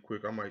this really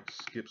quick. I might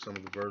skip some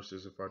of the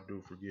verses. If I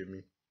do, forgive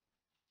me.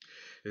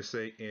 It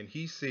say, and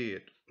he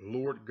said,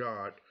 Lord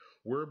God,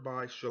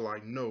 whereby shall I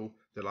know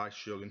that I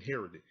shall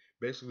inherit it?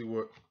 Basically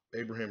what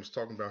Abraham is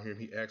talking about here,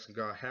 he asking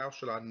God, how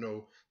should I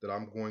know that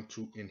I'm going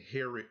to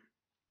inherit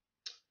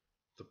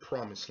the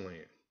promised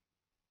land?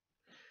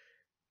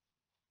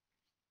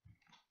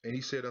 And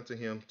he said unto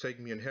him, Take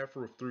me an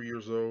heifer of 3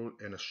 years old,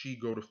 and a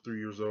she-goat of 3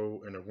 years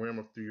old, and a ram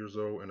of 3 years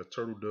old, and a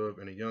turtle dove,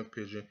 and a young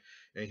pigeon.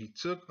 And he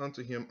took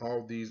unto him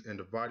all these, and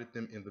divided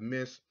them in the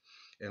midst,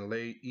 and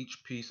laid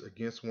each piece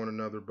against one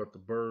another. But the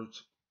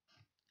birds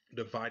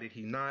divided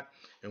he not.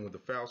 And when the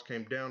fowls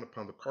came down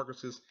upon the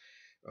carcasses,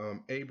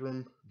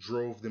 Abram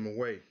drove them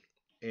away.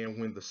 And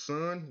when the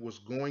sun was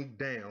going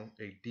down,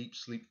 a deep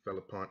sleep fell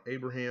upon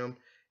Abraham,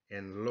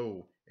 and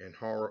lo, an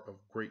horror of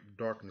great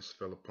darkness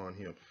fell upon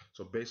him.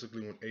 So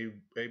basically, when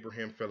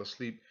Abraham fell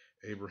asleep,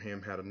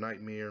 Abraham had a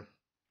nightmare.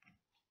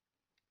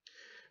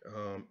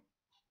 Um,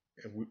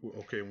 and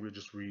we'll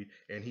just read.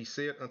 And he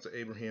said unto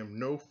Abraham,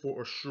 know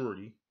for a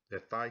surety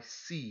that thy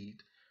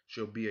seed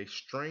shall be a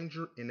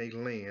stranger in a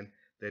land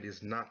that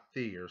is not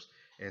theirs,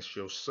 and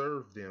shall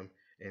serve them,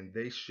 and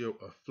they shall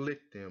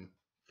afflict them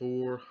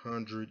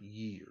 400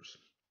 years.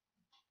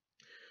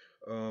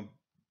 Um,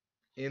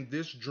 in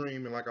this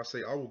dream, and like I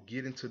say, I will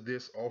get into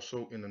this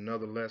also in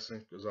another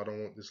lesson because I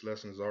don't want this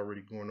lesson is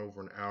already going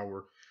over an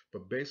hour.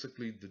 But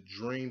basically, the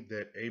dream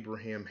that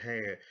Abraham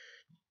had,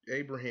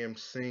 Abraham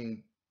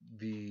seen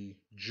the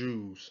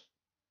Jews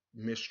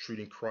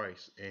mistreating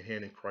Christ and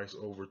handing Christ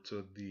over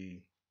to the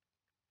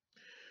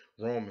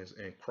Romans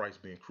and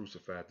Christ being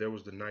crucified. That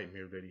was the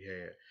nightmare that he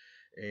had.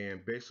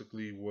 And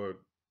basically, what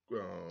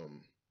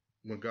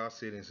when God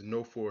said, "And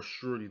know for a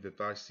surety that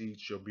thy seed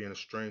shall be in a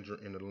stranger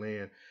in the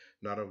land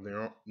not of their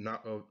own,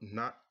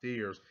 not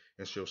theirs,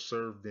 and shall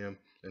serve them,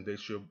 and they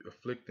shall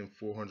afflict them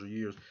 400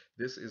 years."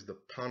 This is the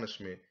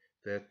punishment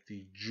that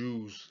the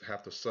Jews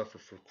have to suffer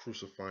for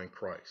crucifying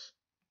Christ.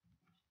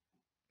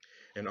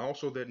 And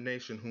also that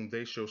nation whom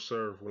they shall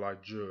serve will I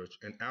judge,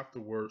 and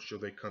afterward shall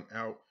they come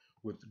out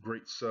with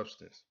great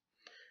substance.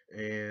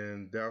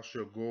 And thou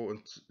shalt go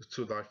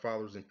to thy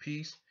fathers in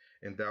peace,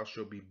 and thou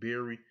shalt be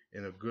buried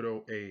in a good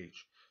old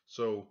age.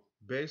 So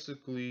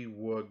basically,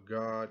 what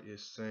God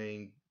is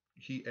saying,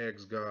 he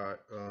asks God,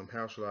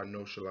 how shall I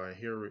know? Shall I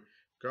inherit?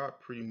 God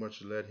pretty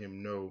much let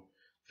him know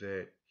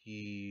that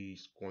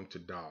he's going to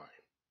die.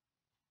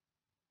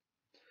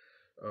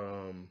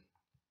 Um,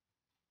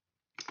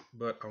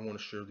 but I want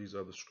to share these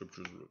other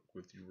scriptures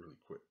with you really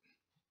quick,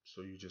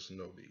 so you just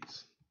know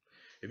these.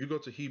 If you go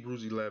to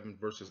Hebrews 11,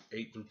 verses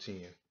 8 through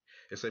 10,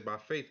 it say, by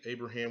faith,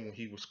 Abraham, when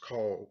he was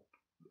called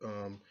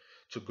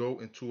to go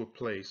into a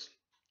place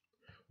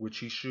which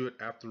he should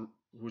after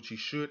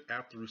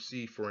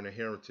receive for an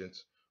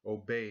inheritance,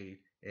 obeyed,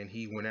 and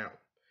he went out,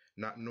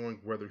 not knowing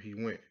whither he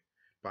went.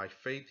 By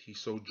faith, he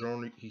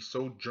sojourned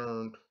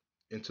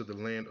into the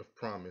land of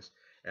promise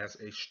as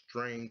a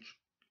strange,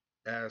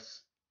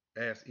 as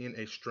in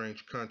a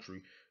strange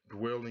country,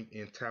 dwelling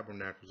in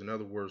tabernacles. In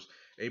other words,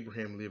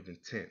 Abraham lived in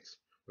tents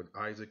with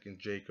Isaac and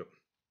Jacob,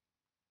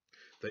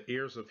 the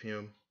heirs of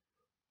him,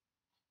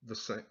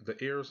 the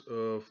heirs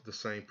of the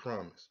same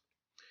promise.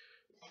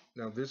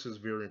 Now this is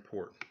very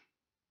important.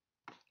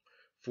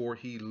 For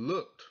he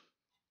looked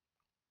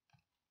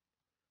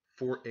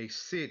for a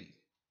city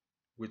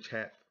which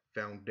had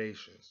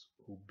foundations,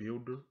 whose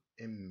builder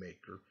and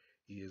maker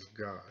is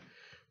God.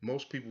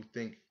 Most people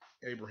think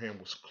Abraham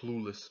was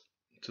clueless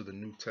to the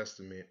New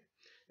Testament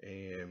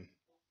and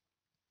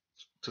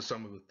to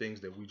some of the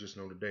things that we just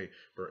know today.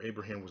 But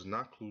Abraham was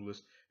not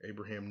clueless.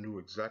 Abraham knew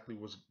exactly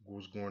what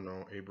was going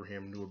on.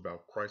 Abraham knew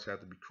about Christ had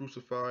to be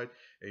crucified.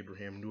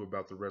 Abraham knew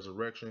about the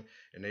resurrection.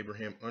 And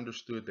Abraham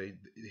understood that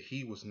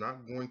he was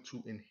not going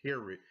to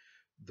inherit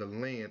the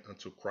land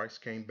until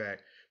Christ came back,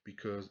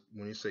 because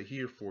when he say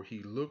here, for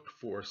he looked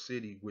for a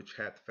city which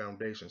had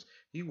foundations,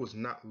 he was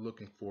not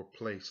looking for a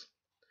place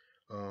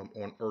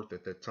on earth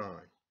at that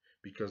time,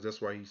 because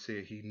that's why he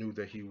said he knew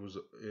that he was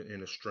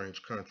in a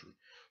strange country.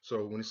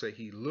 So when he say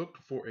he looked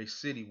for a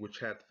city which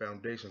had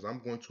foundations, I'm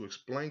going to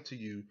explain to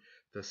you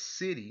the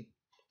city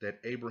that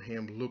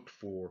Abraham looked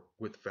for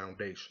with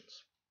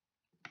foundations.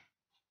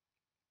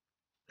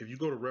 If you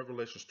go to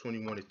Revelations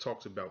 21, it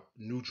talks about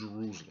New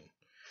Jerusalem.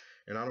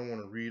 And I don't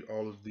want to read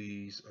all of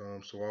these,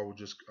 so I will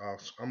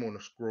I'm going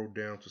to scroll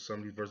down to some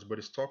of these verses, but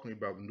it's talking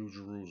about New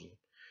Jerusalem.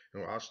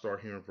 And I'll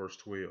start here in verse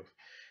 12.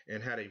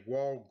 And had a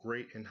wall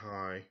great and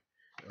high,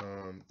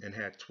 and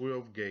had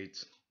 12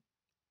 gates,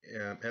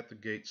 and at the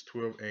gates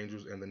 12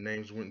 angels, and the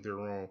names went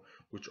thereon,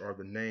 which are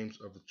the names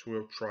of the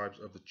 12 tribes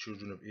of the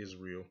children of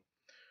Israel.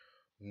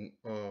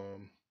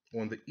 On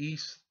the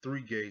east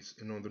 3 gates,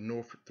 and on the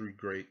north 3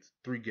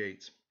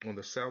 gates, on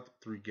the south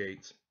 3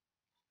 gates,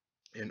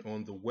 and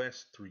on the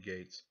west 3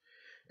 gates.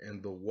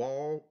 And the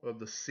wall of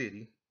the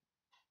city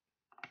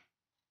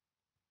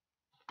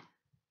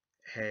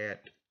had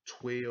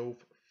 12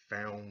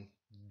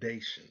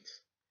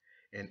 foundations,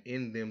 and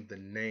in them the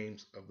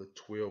names of the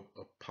 12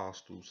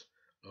 apostles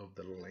of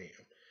the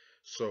Lamb.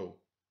 So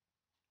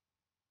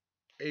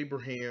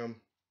Abraham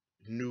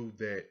knew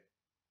that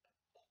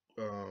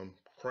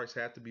Christ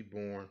had to be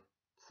born,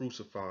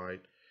 crucified,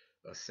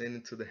 ascend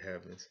into the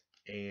heavens,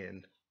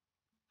 and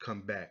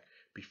come back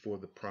before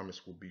the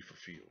promise will be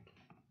fulfilled.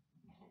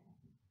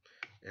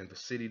 And the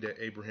city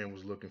that Abraham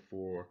was looking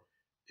for,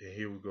 and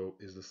here we go,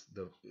 is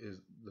the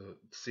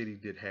city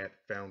that had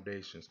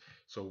foundations.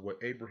 So what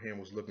Abraham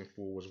was looking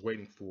for, was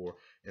waiting for,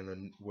 and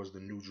then was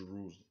the New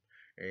Jerusalem.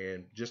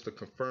 And just to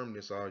confirm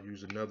this, I'll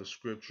use another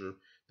scripture.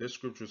 This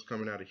scripture is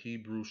coming out of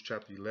Hebrews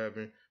chapter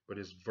 11, but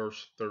it's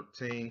verse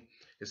 13.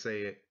 It's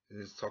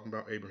talking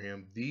about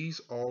Abraham. These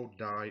all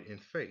died in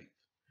faith,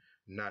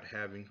 not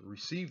having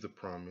received the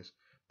promise,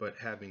 but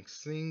having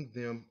seen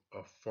them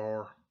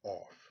afar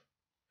off.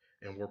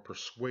 and were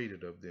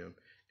persuaded of them,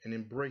 and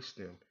embraced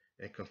them,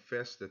 and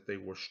confessed that they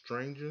were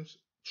strangers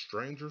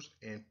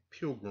and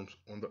pilgrims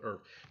on the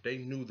earth. They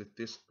knew that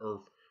this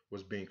earth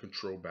was being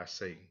controlled by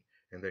Satan,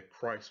 and that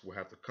Christ will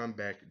have to come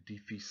back,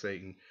 defeat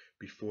Satan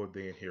before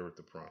they inherit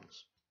the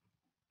promise.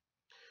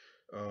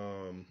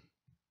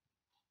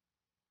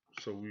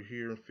 So we're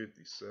here in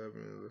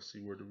 57. Let's see,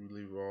 where did we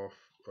leave off?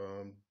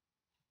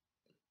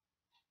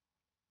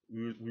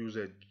 We was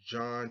at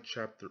John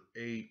chapter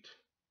 8,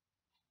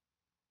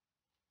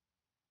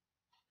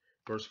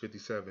 verse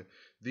 57.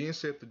 Then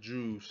said the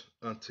Jews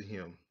unto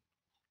him,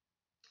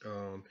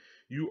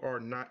 you are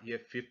not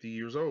yet 50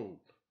 years old,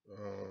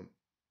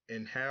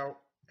 and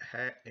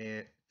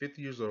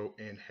 50 years old,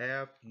 and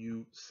have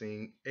you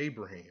seen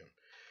Abraham?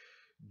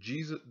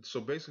 Jesus,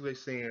 so basically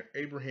saying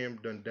Abraham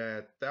done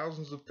died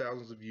thousands of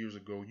years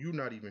ago. You're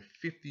not even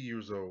 50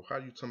 years old. How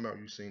you talking about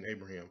you seen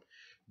Abraham?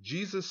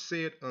 Jesus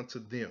said unto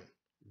them,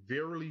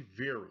 verily,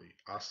 verily,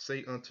 I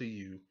say unto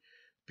you,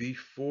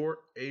 before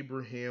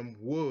Abraham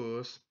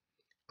was,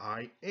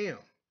 I am.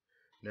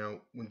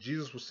 Now, when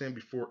Jesus was saying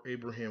before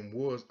Abraham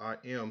was, I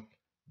am,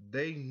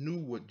 they knew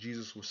what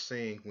Jesus was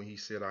saying when he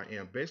said, I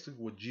am.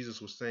 Basically, what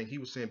Jesus was saying, he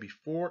was saying,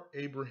 before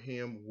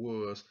Abraham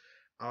was,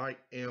 I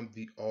am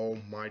the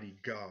Almighty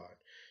God.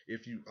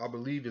 I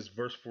believe it's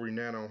verse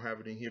 49, I don't have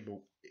it in here, but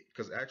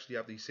because actually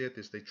after he said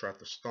this, they tried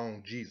to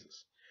stone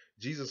Jesus.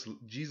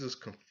 Jesus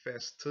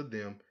confessed to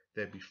them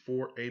that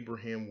before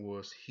Abraham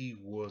was, he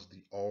was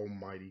the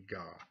Almighty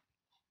God.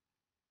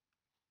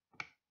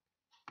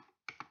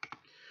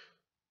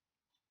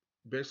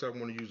 Basically,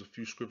 I want to use a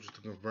few scriptures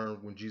to confirm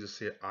when Jesus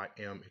said, I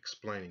am,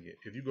 explaining it.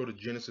 If you go to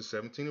Genesis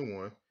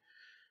 17:1,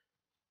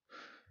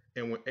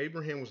 and when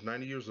Abraham was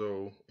 90 years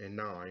old and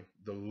 9,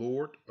 the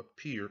Lord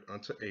appeared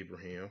unto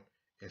Abraham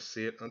and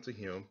said unto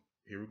him,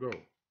 here we go,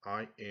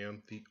 I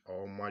am the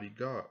Almighty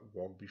God.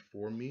 Walk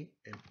before me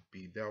and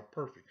be thou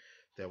perfect.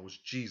 That was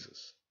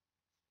Jesus.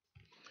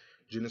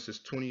 Genesis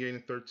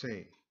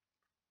 28:13.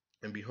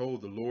 And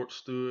behold, the Lord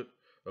stood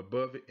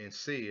above it and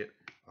said,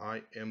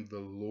 I am the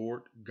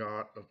Lord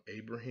God of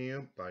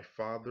Abraham, thy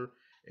father,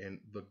 and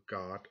the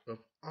God of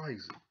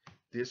Isaac.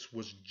 This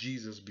was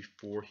Jesus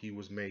before he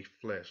was made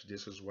flesh.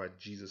 This is what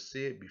Jesus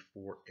said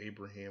before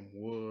Abraham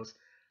was,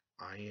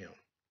 I am.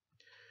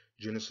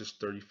 Genesis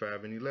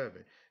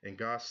 35:11. And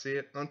God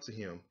said unto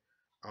him,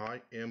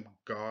 I am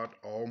God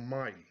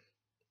Almighty.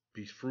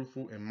 Be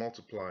fruitful and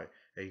multiply.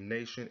 A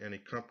nation and a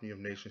company of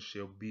nations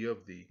shall be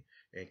of thee,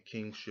 and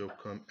kings shall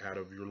come out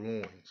of your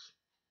loins.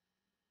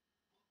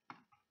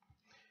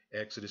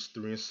 Exodus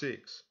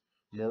 3:6.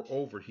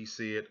 Moreover, he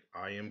said,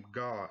 I am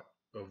God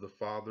of the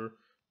Father.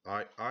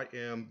 I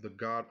am the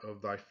God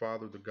of thy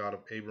father, the God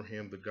of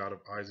Abraham, the God of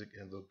Isaac,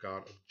 and the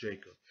God of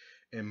Jacob.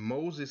 And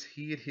Moses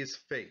hid his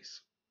face,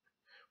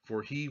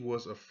 for he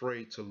was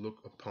afraid to look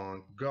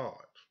upon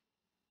God.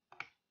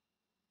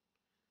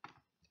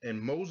 And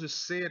Moses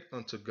said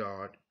unto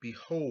God,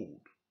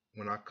 behold,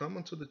 when I come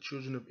unto the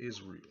children of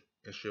Israel,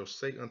 and shall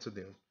say unto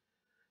them,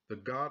 the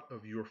God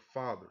of your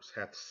fathers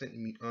hath sent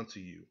me unto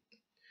you,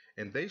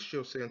 and they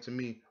shall say unto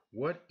me,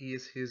 what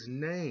is his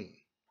name?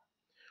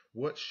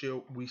 What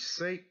shall we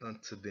say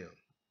unto them?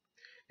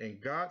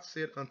 And God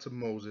said unto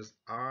Moses,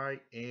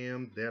 I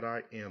am that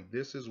I am.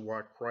 This is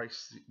why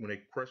Christ, when they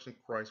questioned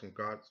Christ, when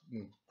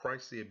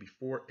Christ said,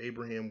 before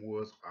Abraham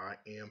was, I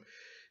am,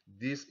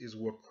 this is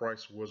what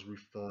Christ was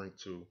referring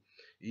to.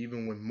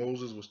 Even when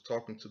Moses was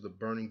talking to the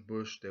burning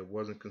bush that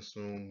wasn't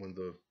consumed,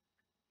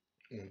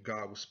 when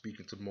God was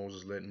speaking to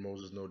Moses, letting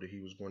Moses know that he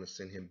was going to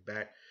send him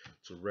back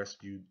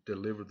to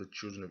deliver the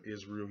children of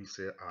Israel, he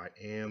said, I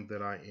am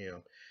that I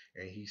am.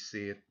 And he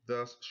said,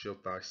 thus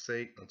shalt thou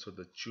say unto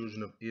the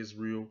children of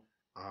Israel,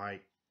 I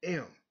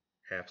am,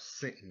 have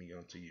sent me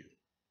unto you.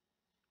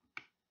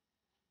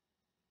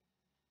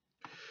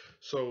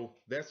 So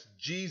that's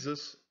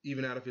Jesus,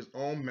 even out of his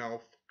own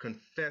mouth,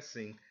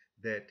 confessing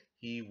that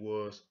he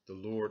was the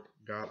Lord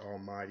God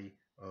Almighty.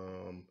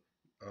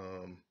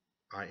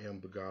 I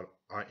am the God.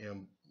 I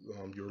am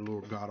your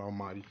Lord God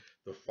Almighty,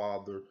 the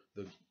Father,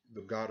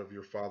 the God of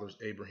your fathers,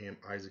 Abraham,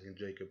 Isaac, and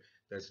Jacob.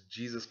 That's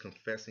Jesus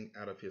confessing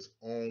out of his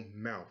own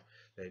mouth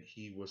that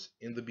he was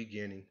in the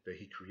beginning, that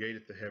he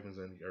created the heavens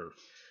and the earth.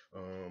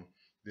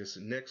 This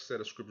next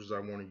set of scriptures I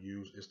want to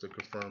use is to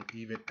confirm,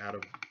 even out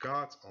of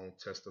God's own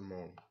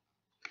testimony,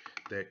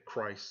 that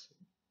Christ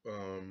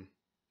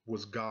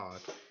was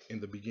God in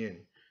the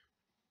beginning.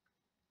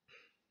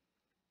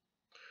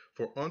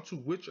 For unto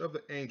which of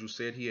the angels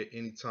said he at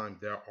any time,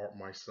 thou art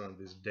my son,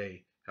 this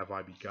day have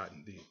I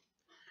begotten thee?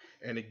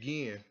 And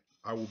again,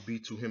 I will be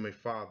to him a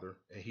father,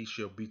 and he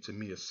shall be to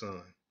me a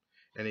son.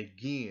 And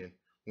again,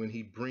 when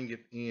he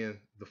bringeth in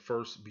the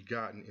first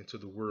begotten into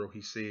the world,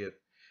 he said,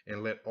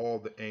 and let all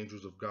the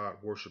angels of God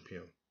worship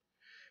him.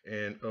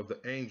 And of the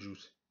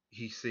angels,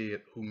 he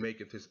said, who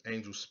maketh his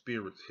angels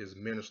spirits, his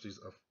ministers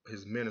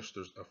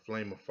a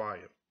flame of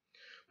fire.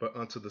 But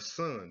unto the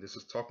Son, this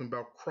is talking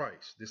about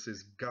Christ. This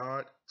is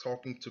God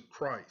talking to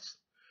Christ.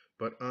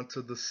 But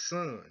unto the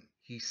Son,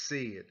 he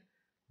said,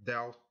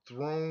 thou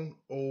throne,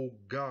 O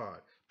God,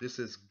 This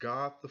is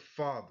God the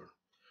Father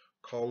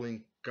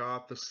calling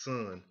God the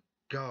Son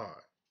God.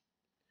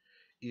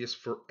 Is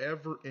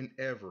forever and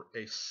ever.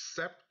 A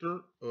scepter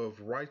of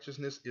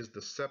righteousness is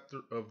the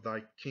scepter of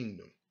thy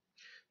kingdom.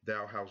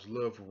 Thou hast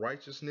loved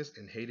righteousness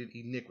and hated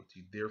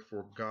iniquity.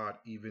 Therefore, God,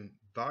 even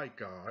thy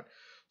God.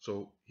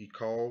 So he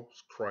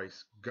calls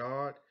Christ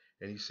God,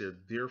 and he said,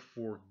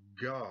 therefore,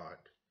 God,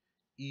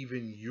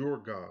 even your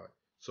God.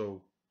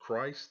 So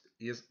Christ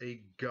is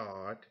a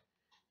God,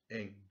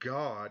 and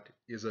God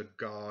is a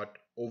God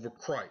over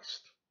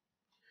Christ,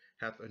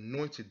 hath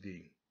anointed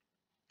thee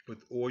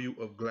with oil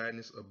of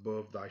gladness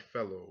above thy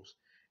fellows.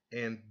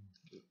 And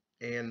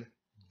and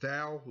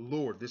thou,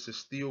 Lord, this is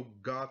still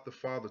God the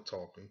Father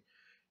talking.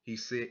 He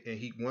said, and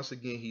he once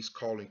again he's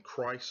calling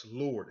Christ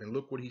Lord. And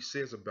look what he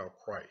says about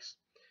Christ.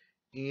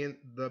 In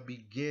the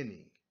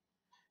beginning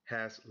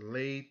has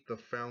laid the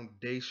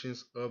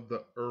foundations of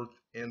the earth,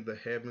 and the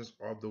heavens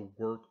are the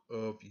work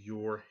of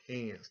your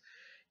hands.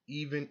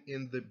 Even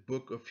in the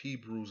book of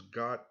Hebrews,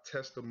 God's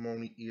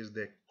testimony is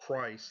that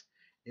Christ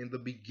in the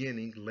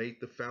beginning laid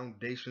the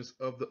foundations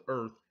of the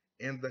earth,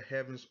 and the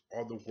heavens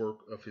are the work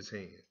of his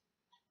hand.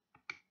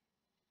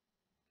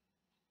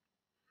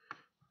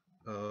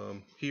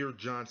 Here,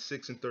 John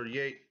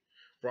 6:38,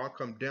 for I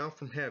come down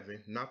from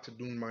heaven not to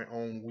do my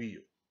own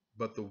will,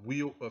 but the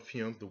will of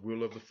him, the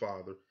will of the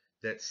Father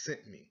that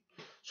sent me.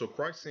 So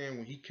Christ saying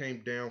when he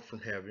came down from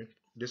heaven,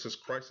 this is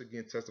Christ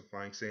again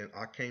testifying, saying,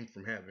 I came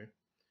from heaven,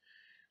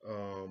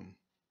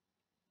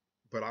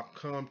 but I've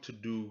come to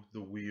do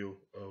the will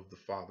of the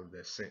Father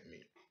that sent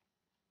me.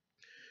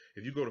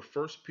 If you go to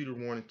 1 Peter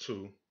 1 and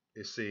 2,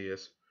 it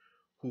says,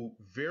 who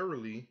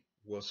verily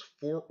was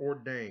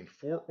foreordained.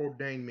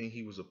 Foreordained means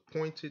he was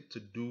appointed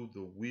to do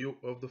the will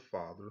of the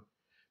Father.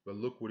 But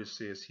look what it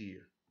says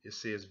here. It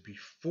says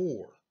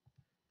before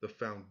the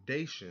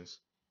foundations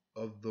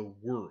of the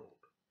world.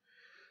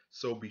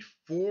 So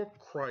before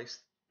Christ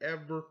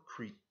ever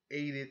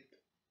created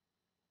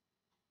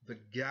the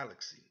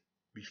galaxy,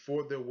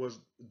 before there was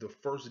the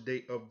first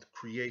day of the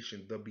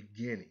creation, the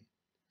beginning,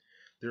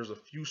 there's a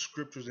few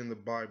scriptures in the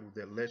Bible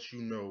that lets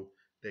you know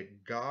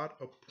that God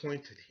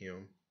appointed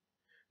him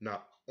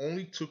not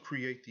only to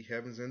create the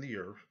heavens and the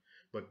earth,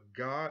 but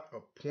God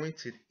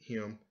appointed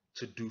him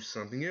to do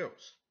something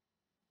else.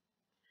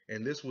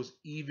 And this was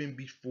even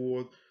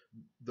before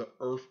the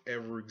earth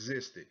ever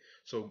existed.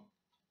 So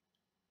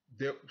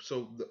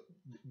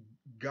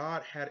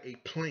God had a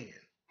plan,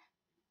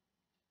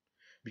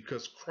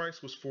 because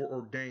Christ was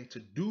foreordained to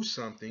do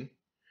something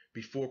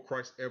before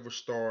Christ ever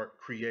started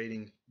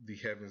creating the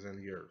heavens and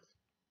the earth.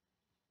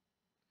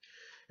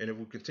 And if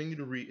we continue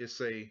to read, it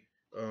say,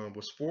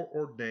 was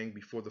foreordained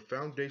before the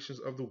foundations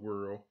of the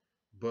world,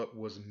 but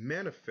was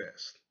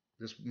manifest.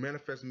 This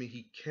manifest means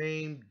he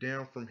came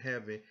down from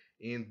heaven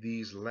in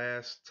these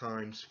last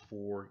times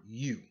for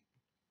you.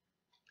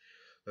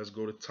 Let's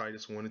go to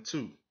Titus 1 and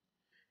 2.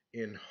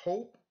 In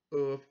hope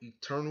of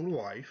eternal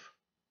life,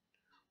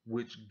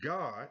 which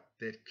God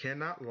that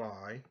cannot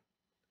lie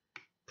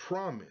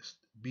promised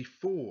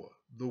before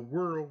the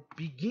world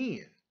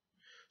began.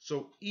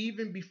 So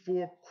even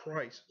before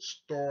Christ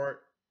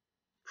started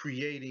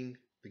creating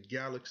the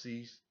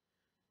galaxies,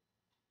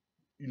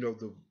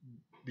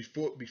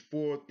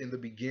 before in the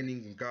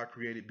beginning when God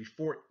created,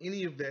 before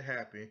any of that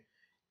happened,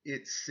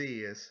 it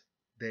says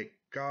that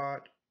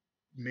God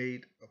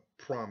made a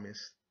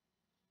promise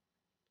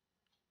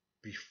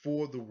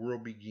before the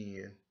world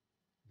began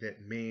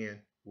that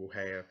man will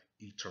have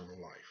eternal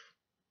life.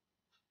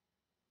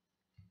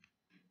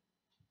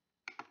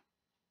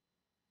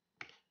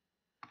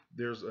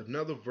 There's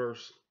another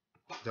verse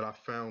that I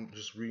found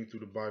just reading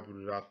through the Bible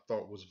that I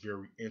thought was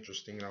very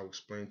interesting, and I'll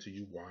explain to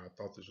you why I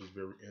thought this was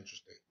very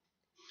interesting.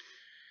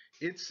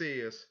 It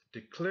says,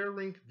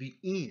 declaring the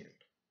end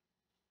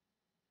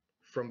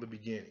from the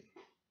beginning.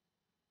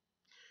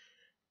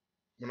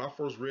 When I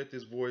first read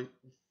this verse,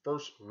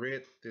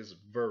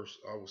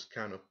 I was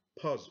kind of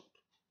puzzled.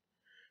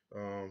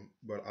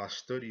 But I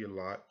study a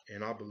lot,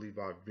 and I believe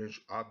I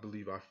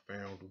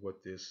found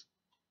what this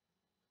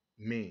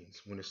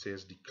means when it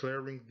says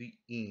declaring the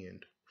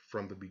end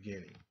from the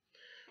beginning.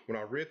 When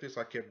I read this,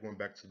 I kept going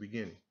back to the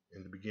beginning.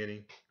 In the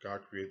beginning,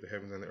 God created the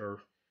heavens and the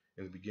earth.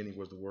 In the beginning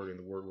was the Word, and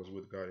the Word was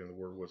with God, and the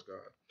Word was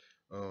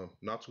God.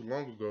 Not too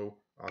long ago,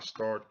 I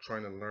started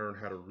trying to learn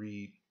how to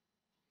read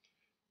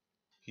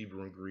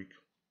Hebrew and Greek,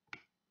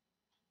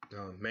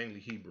 mainly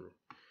Hebrew.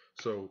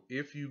 So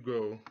if you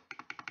go,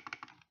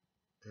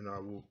 and I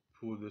will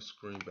pull this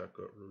screen back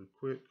up really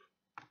quick,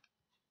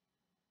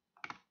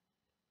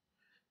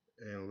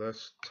 and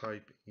let's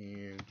type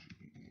in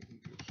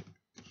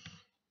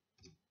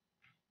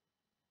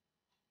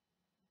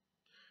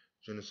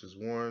Genesis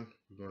 1.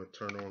 We're going to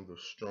turn on the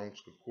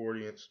Strong's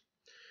Concordance.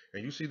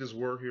 And you see this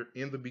word here,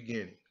 in the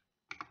beginning.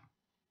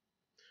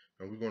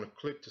 And we're going to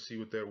click to see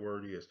what that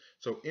word is.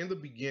 So in the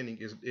beginning,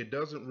 it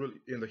doesn't really,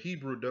 in the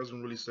Hebrew, it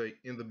doesn't really say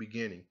in the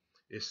beginning.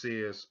 It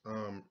says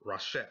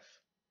Rasheth.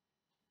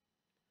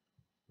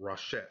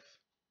 Rasheth.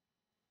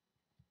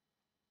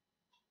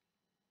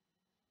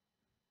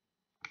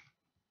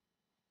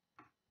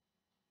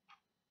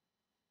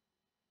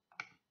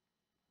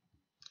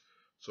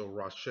 So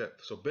Rashet.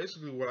 So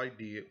basically what I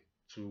did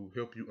to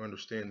help you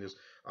understand this,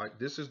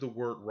 this is the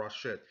word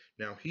Rashet.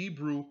 Now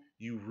Hebrew,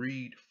 you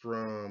read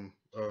from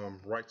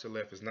right to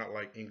left. It's not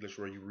like English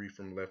where you read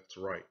from left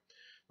to right.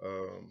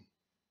 Um,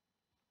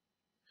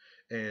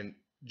 and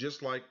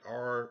just like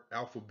our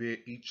alphabet,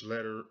 each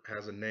letter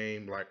has a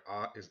name, like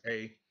A is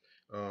A.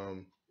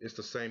 It's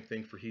the same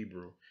thing for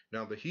Hebrew.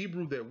 Now the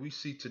Hebrew that we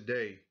see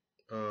today,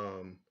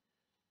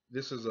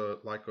 this is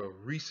like a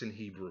recent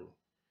Hebrew,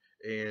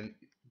 and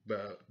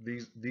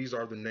these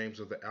are the names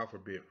of the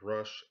alphabet: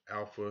 Rush,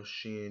 Alpha,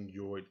 Shin,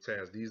 Yod,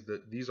 Taz.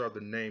 These are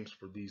the names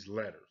for these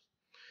letters.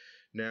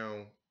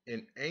 Now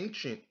in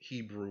ancient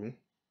Hebrew,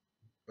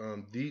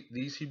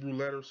 these Hebrew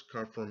letters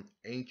come from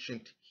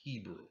ancient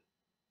Hebrew,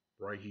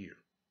 right here.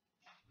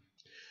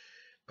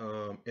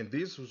 And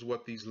this was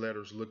what these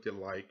letters looked at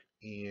like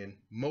in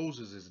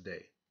Moses'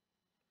 day.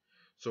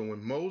 So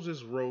when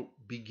Moses wrote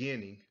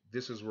beginning,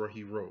 this is where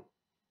he wrote.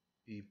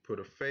 He put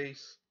a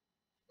face,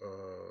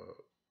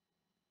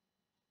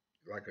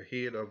 like a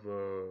head of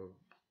a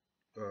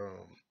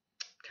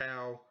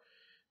cow.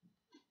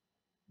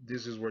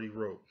 This is what he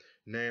wrote.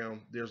 Now,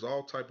 there's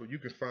all type of, you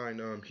can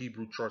find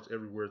Hebrew charts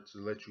everywhere to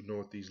let you know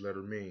what these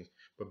letters means.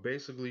 But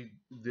basically,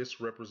 this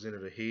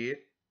represented a head.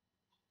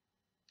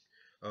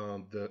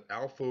 The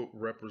alpha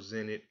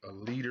represented a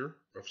leader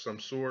of some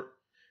sort.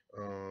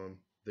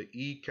 The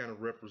E kind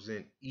of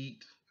represent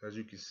eat, as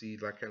you can see,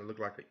 like kind of look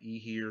like an E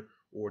here,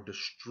 or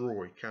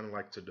destroy, kind of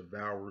like to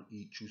devour,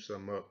 eat, chew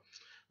something up.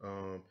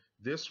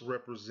 This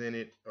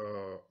represented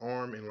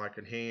arm and like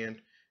a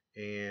hand,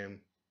 and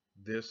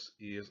this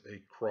is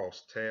a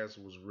cross. Taz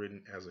was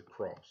written as a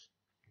cross.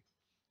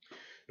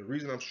 The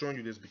reason I'm showing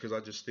you this because I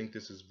just think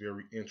this is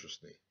very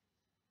interesting.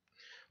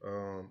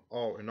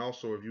 Oh, and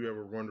also, if you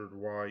ever wondered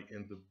why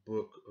in the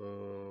book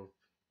of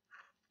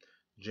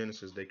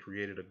Genesis they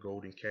created a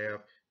golden calf,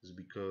 is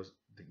because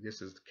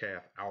this is the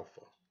calf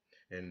Alpha,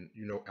 and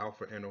you know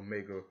Alpha and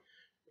Omega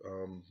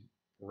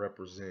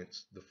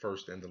represents the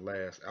first and the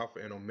last. Alpha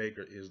and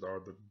Omega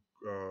are the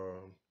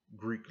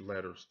Greek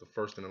letters, the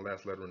first and the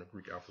last letter in the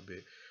Greek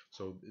alphabet.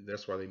 So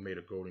that's why they made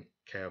a golden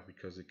calf,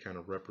 because it kind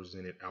of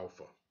represented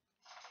Alpha.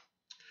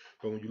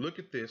 But when you look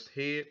at this,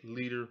 head,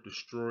 leader,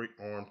 destroy,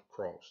 arm,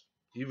 cross.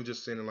 Even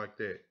just saying it like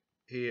that,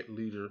 head,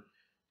 leader,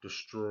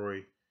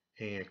 destroy,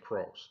 hand,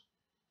 cross.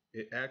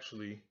 It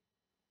actually,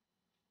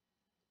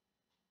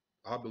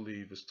 I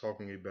believe, is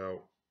talking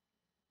about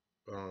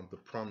the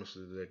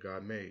promises that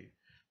God made.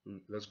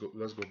 Let's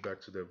go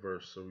back to that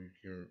verse so you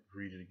can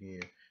read it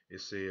again. It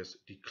says,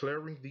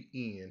 declaring the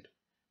end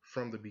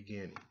from the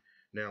beginning.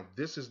 Now,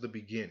 this is the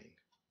beginning.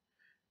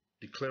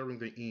 Declaring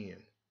the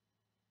end.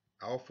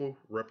 Alpha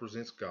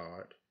represents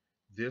God.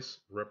 This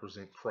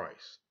represents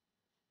Christ.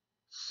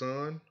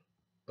 Son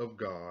of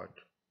God,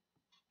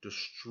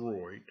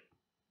 destroyed,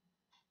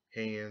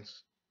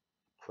 hands,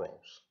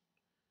 cross.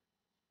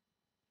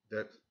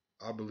 That,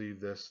 I believe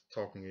that's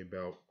talking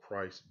about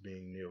Christ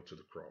being nailed to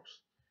the cross.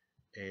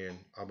 And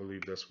I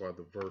believe that's why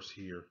the verse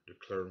here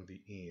declaring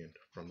the end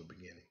from the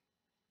beginning.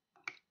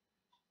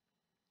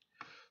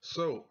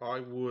 So I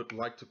would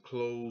like to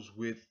close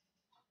with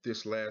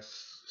this last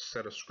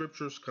set of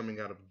scriptures coming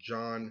out of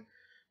John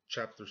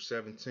chapter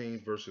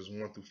 17 verses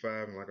 1 through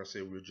 5. And like I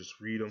said, we'll just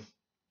read them.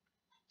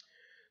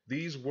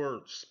 These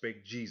words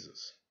spake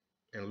Jesus,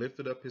 and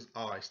lifted up his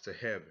eyes to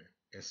heaven,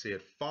 and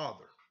said,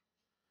 Father,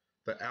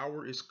 the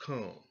hour is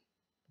come.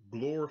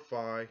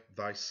 Glorify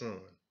thy Son,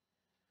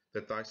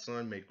 that thy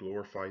Son may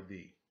glorify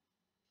thee.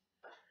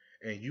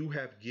 And you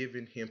have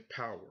given him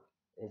power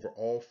over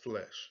all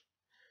flesh,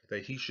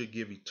 that he should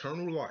give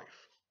eternal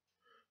life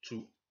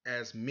to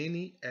as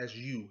many as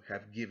you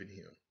have given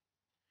him.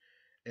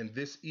 And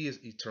this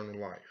is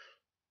eternal life,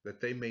 that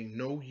they may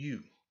know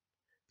you,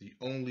 the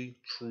only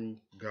true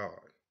God,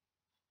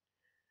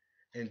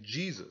 and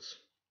Jesus,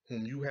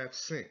 whom you have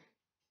sent.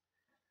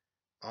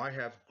 I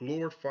have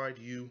glorified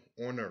you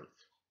on earth.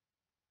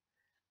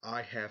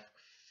 I have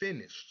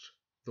finished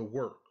the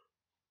work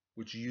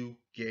which you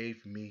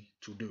gave me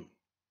to do.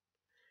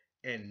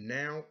 And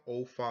now,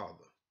 O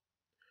Father,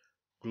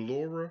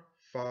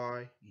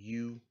 glorify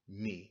you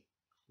me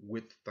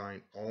with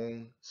thine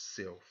own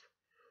self,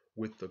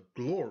 with the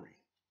glory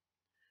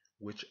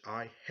which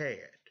I had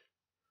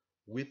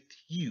with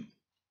you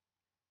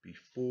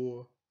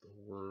before the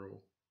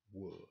world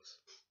was.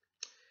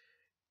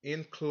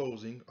 In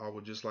closing, I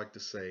would just like to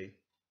say,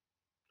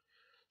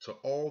 to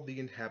all the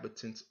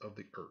inhabitants of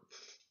the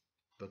earth,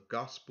 the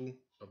gospel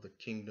of the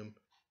kingdom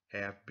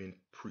have been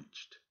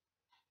preached,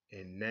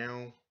 and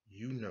now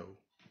you know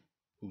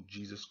who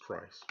Jesus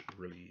Christ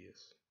really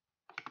is.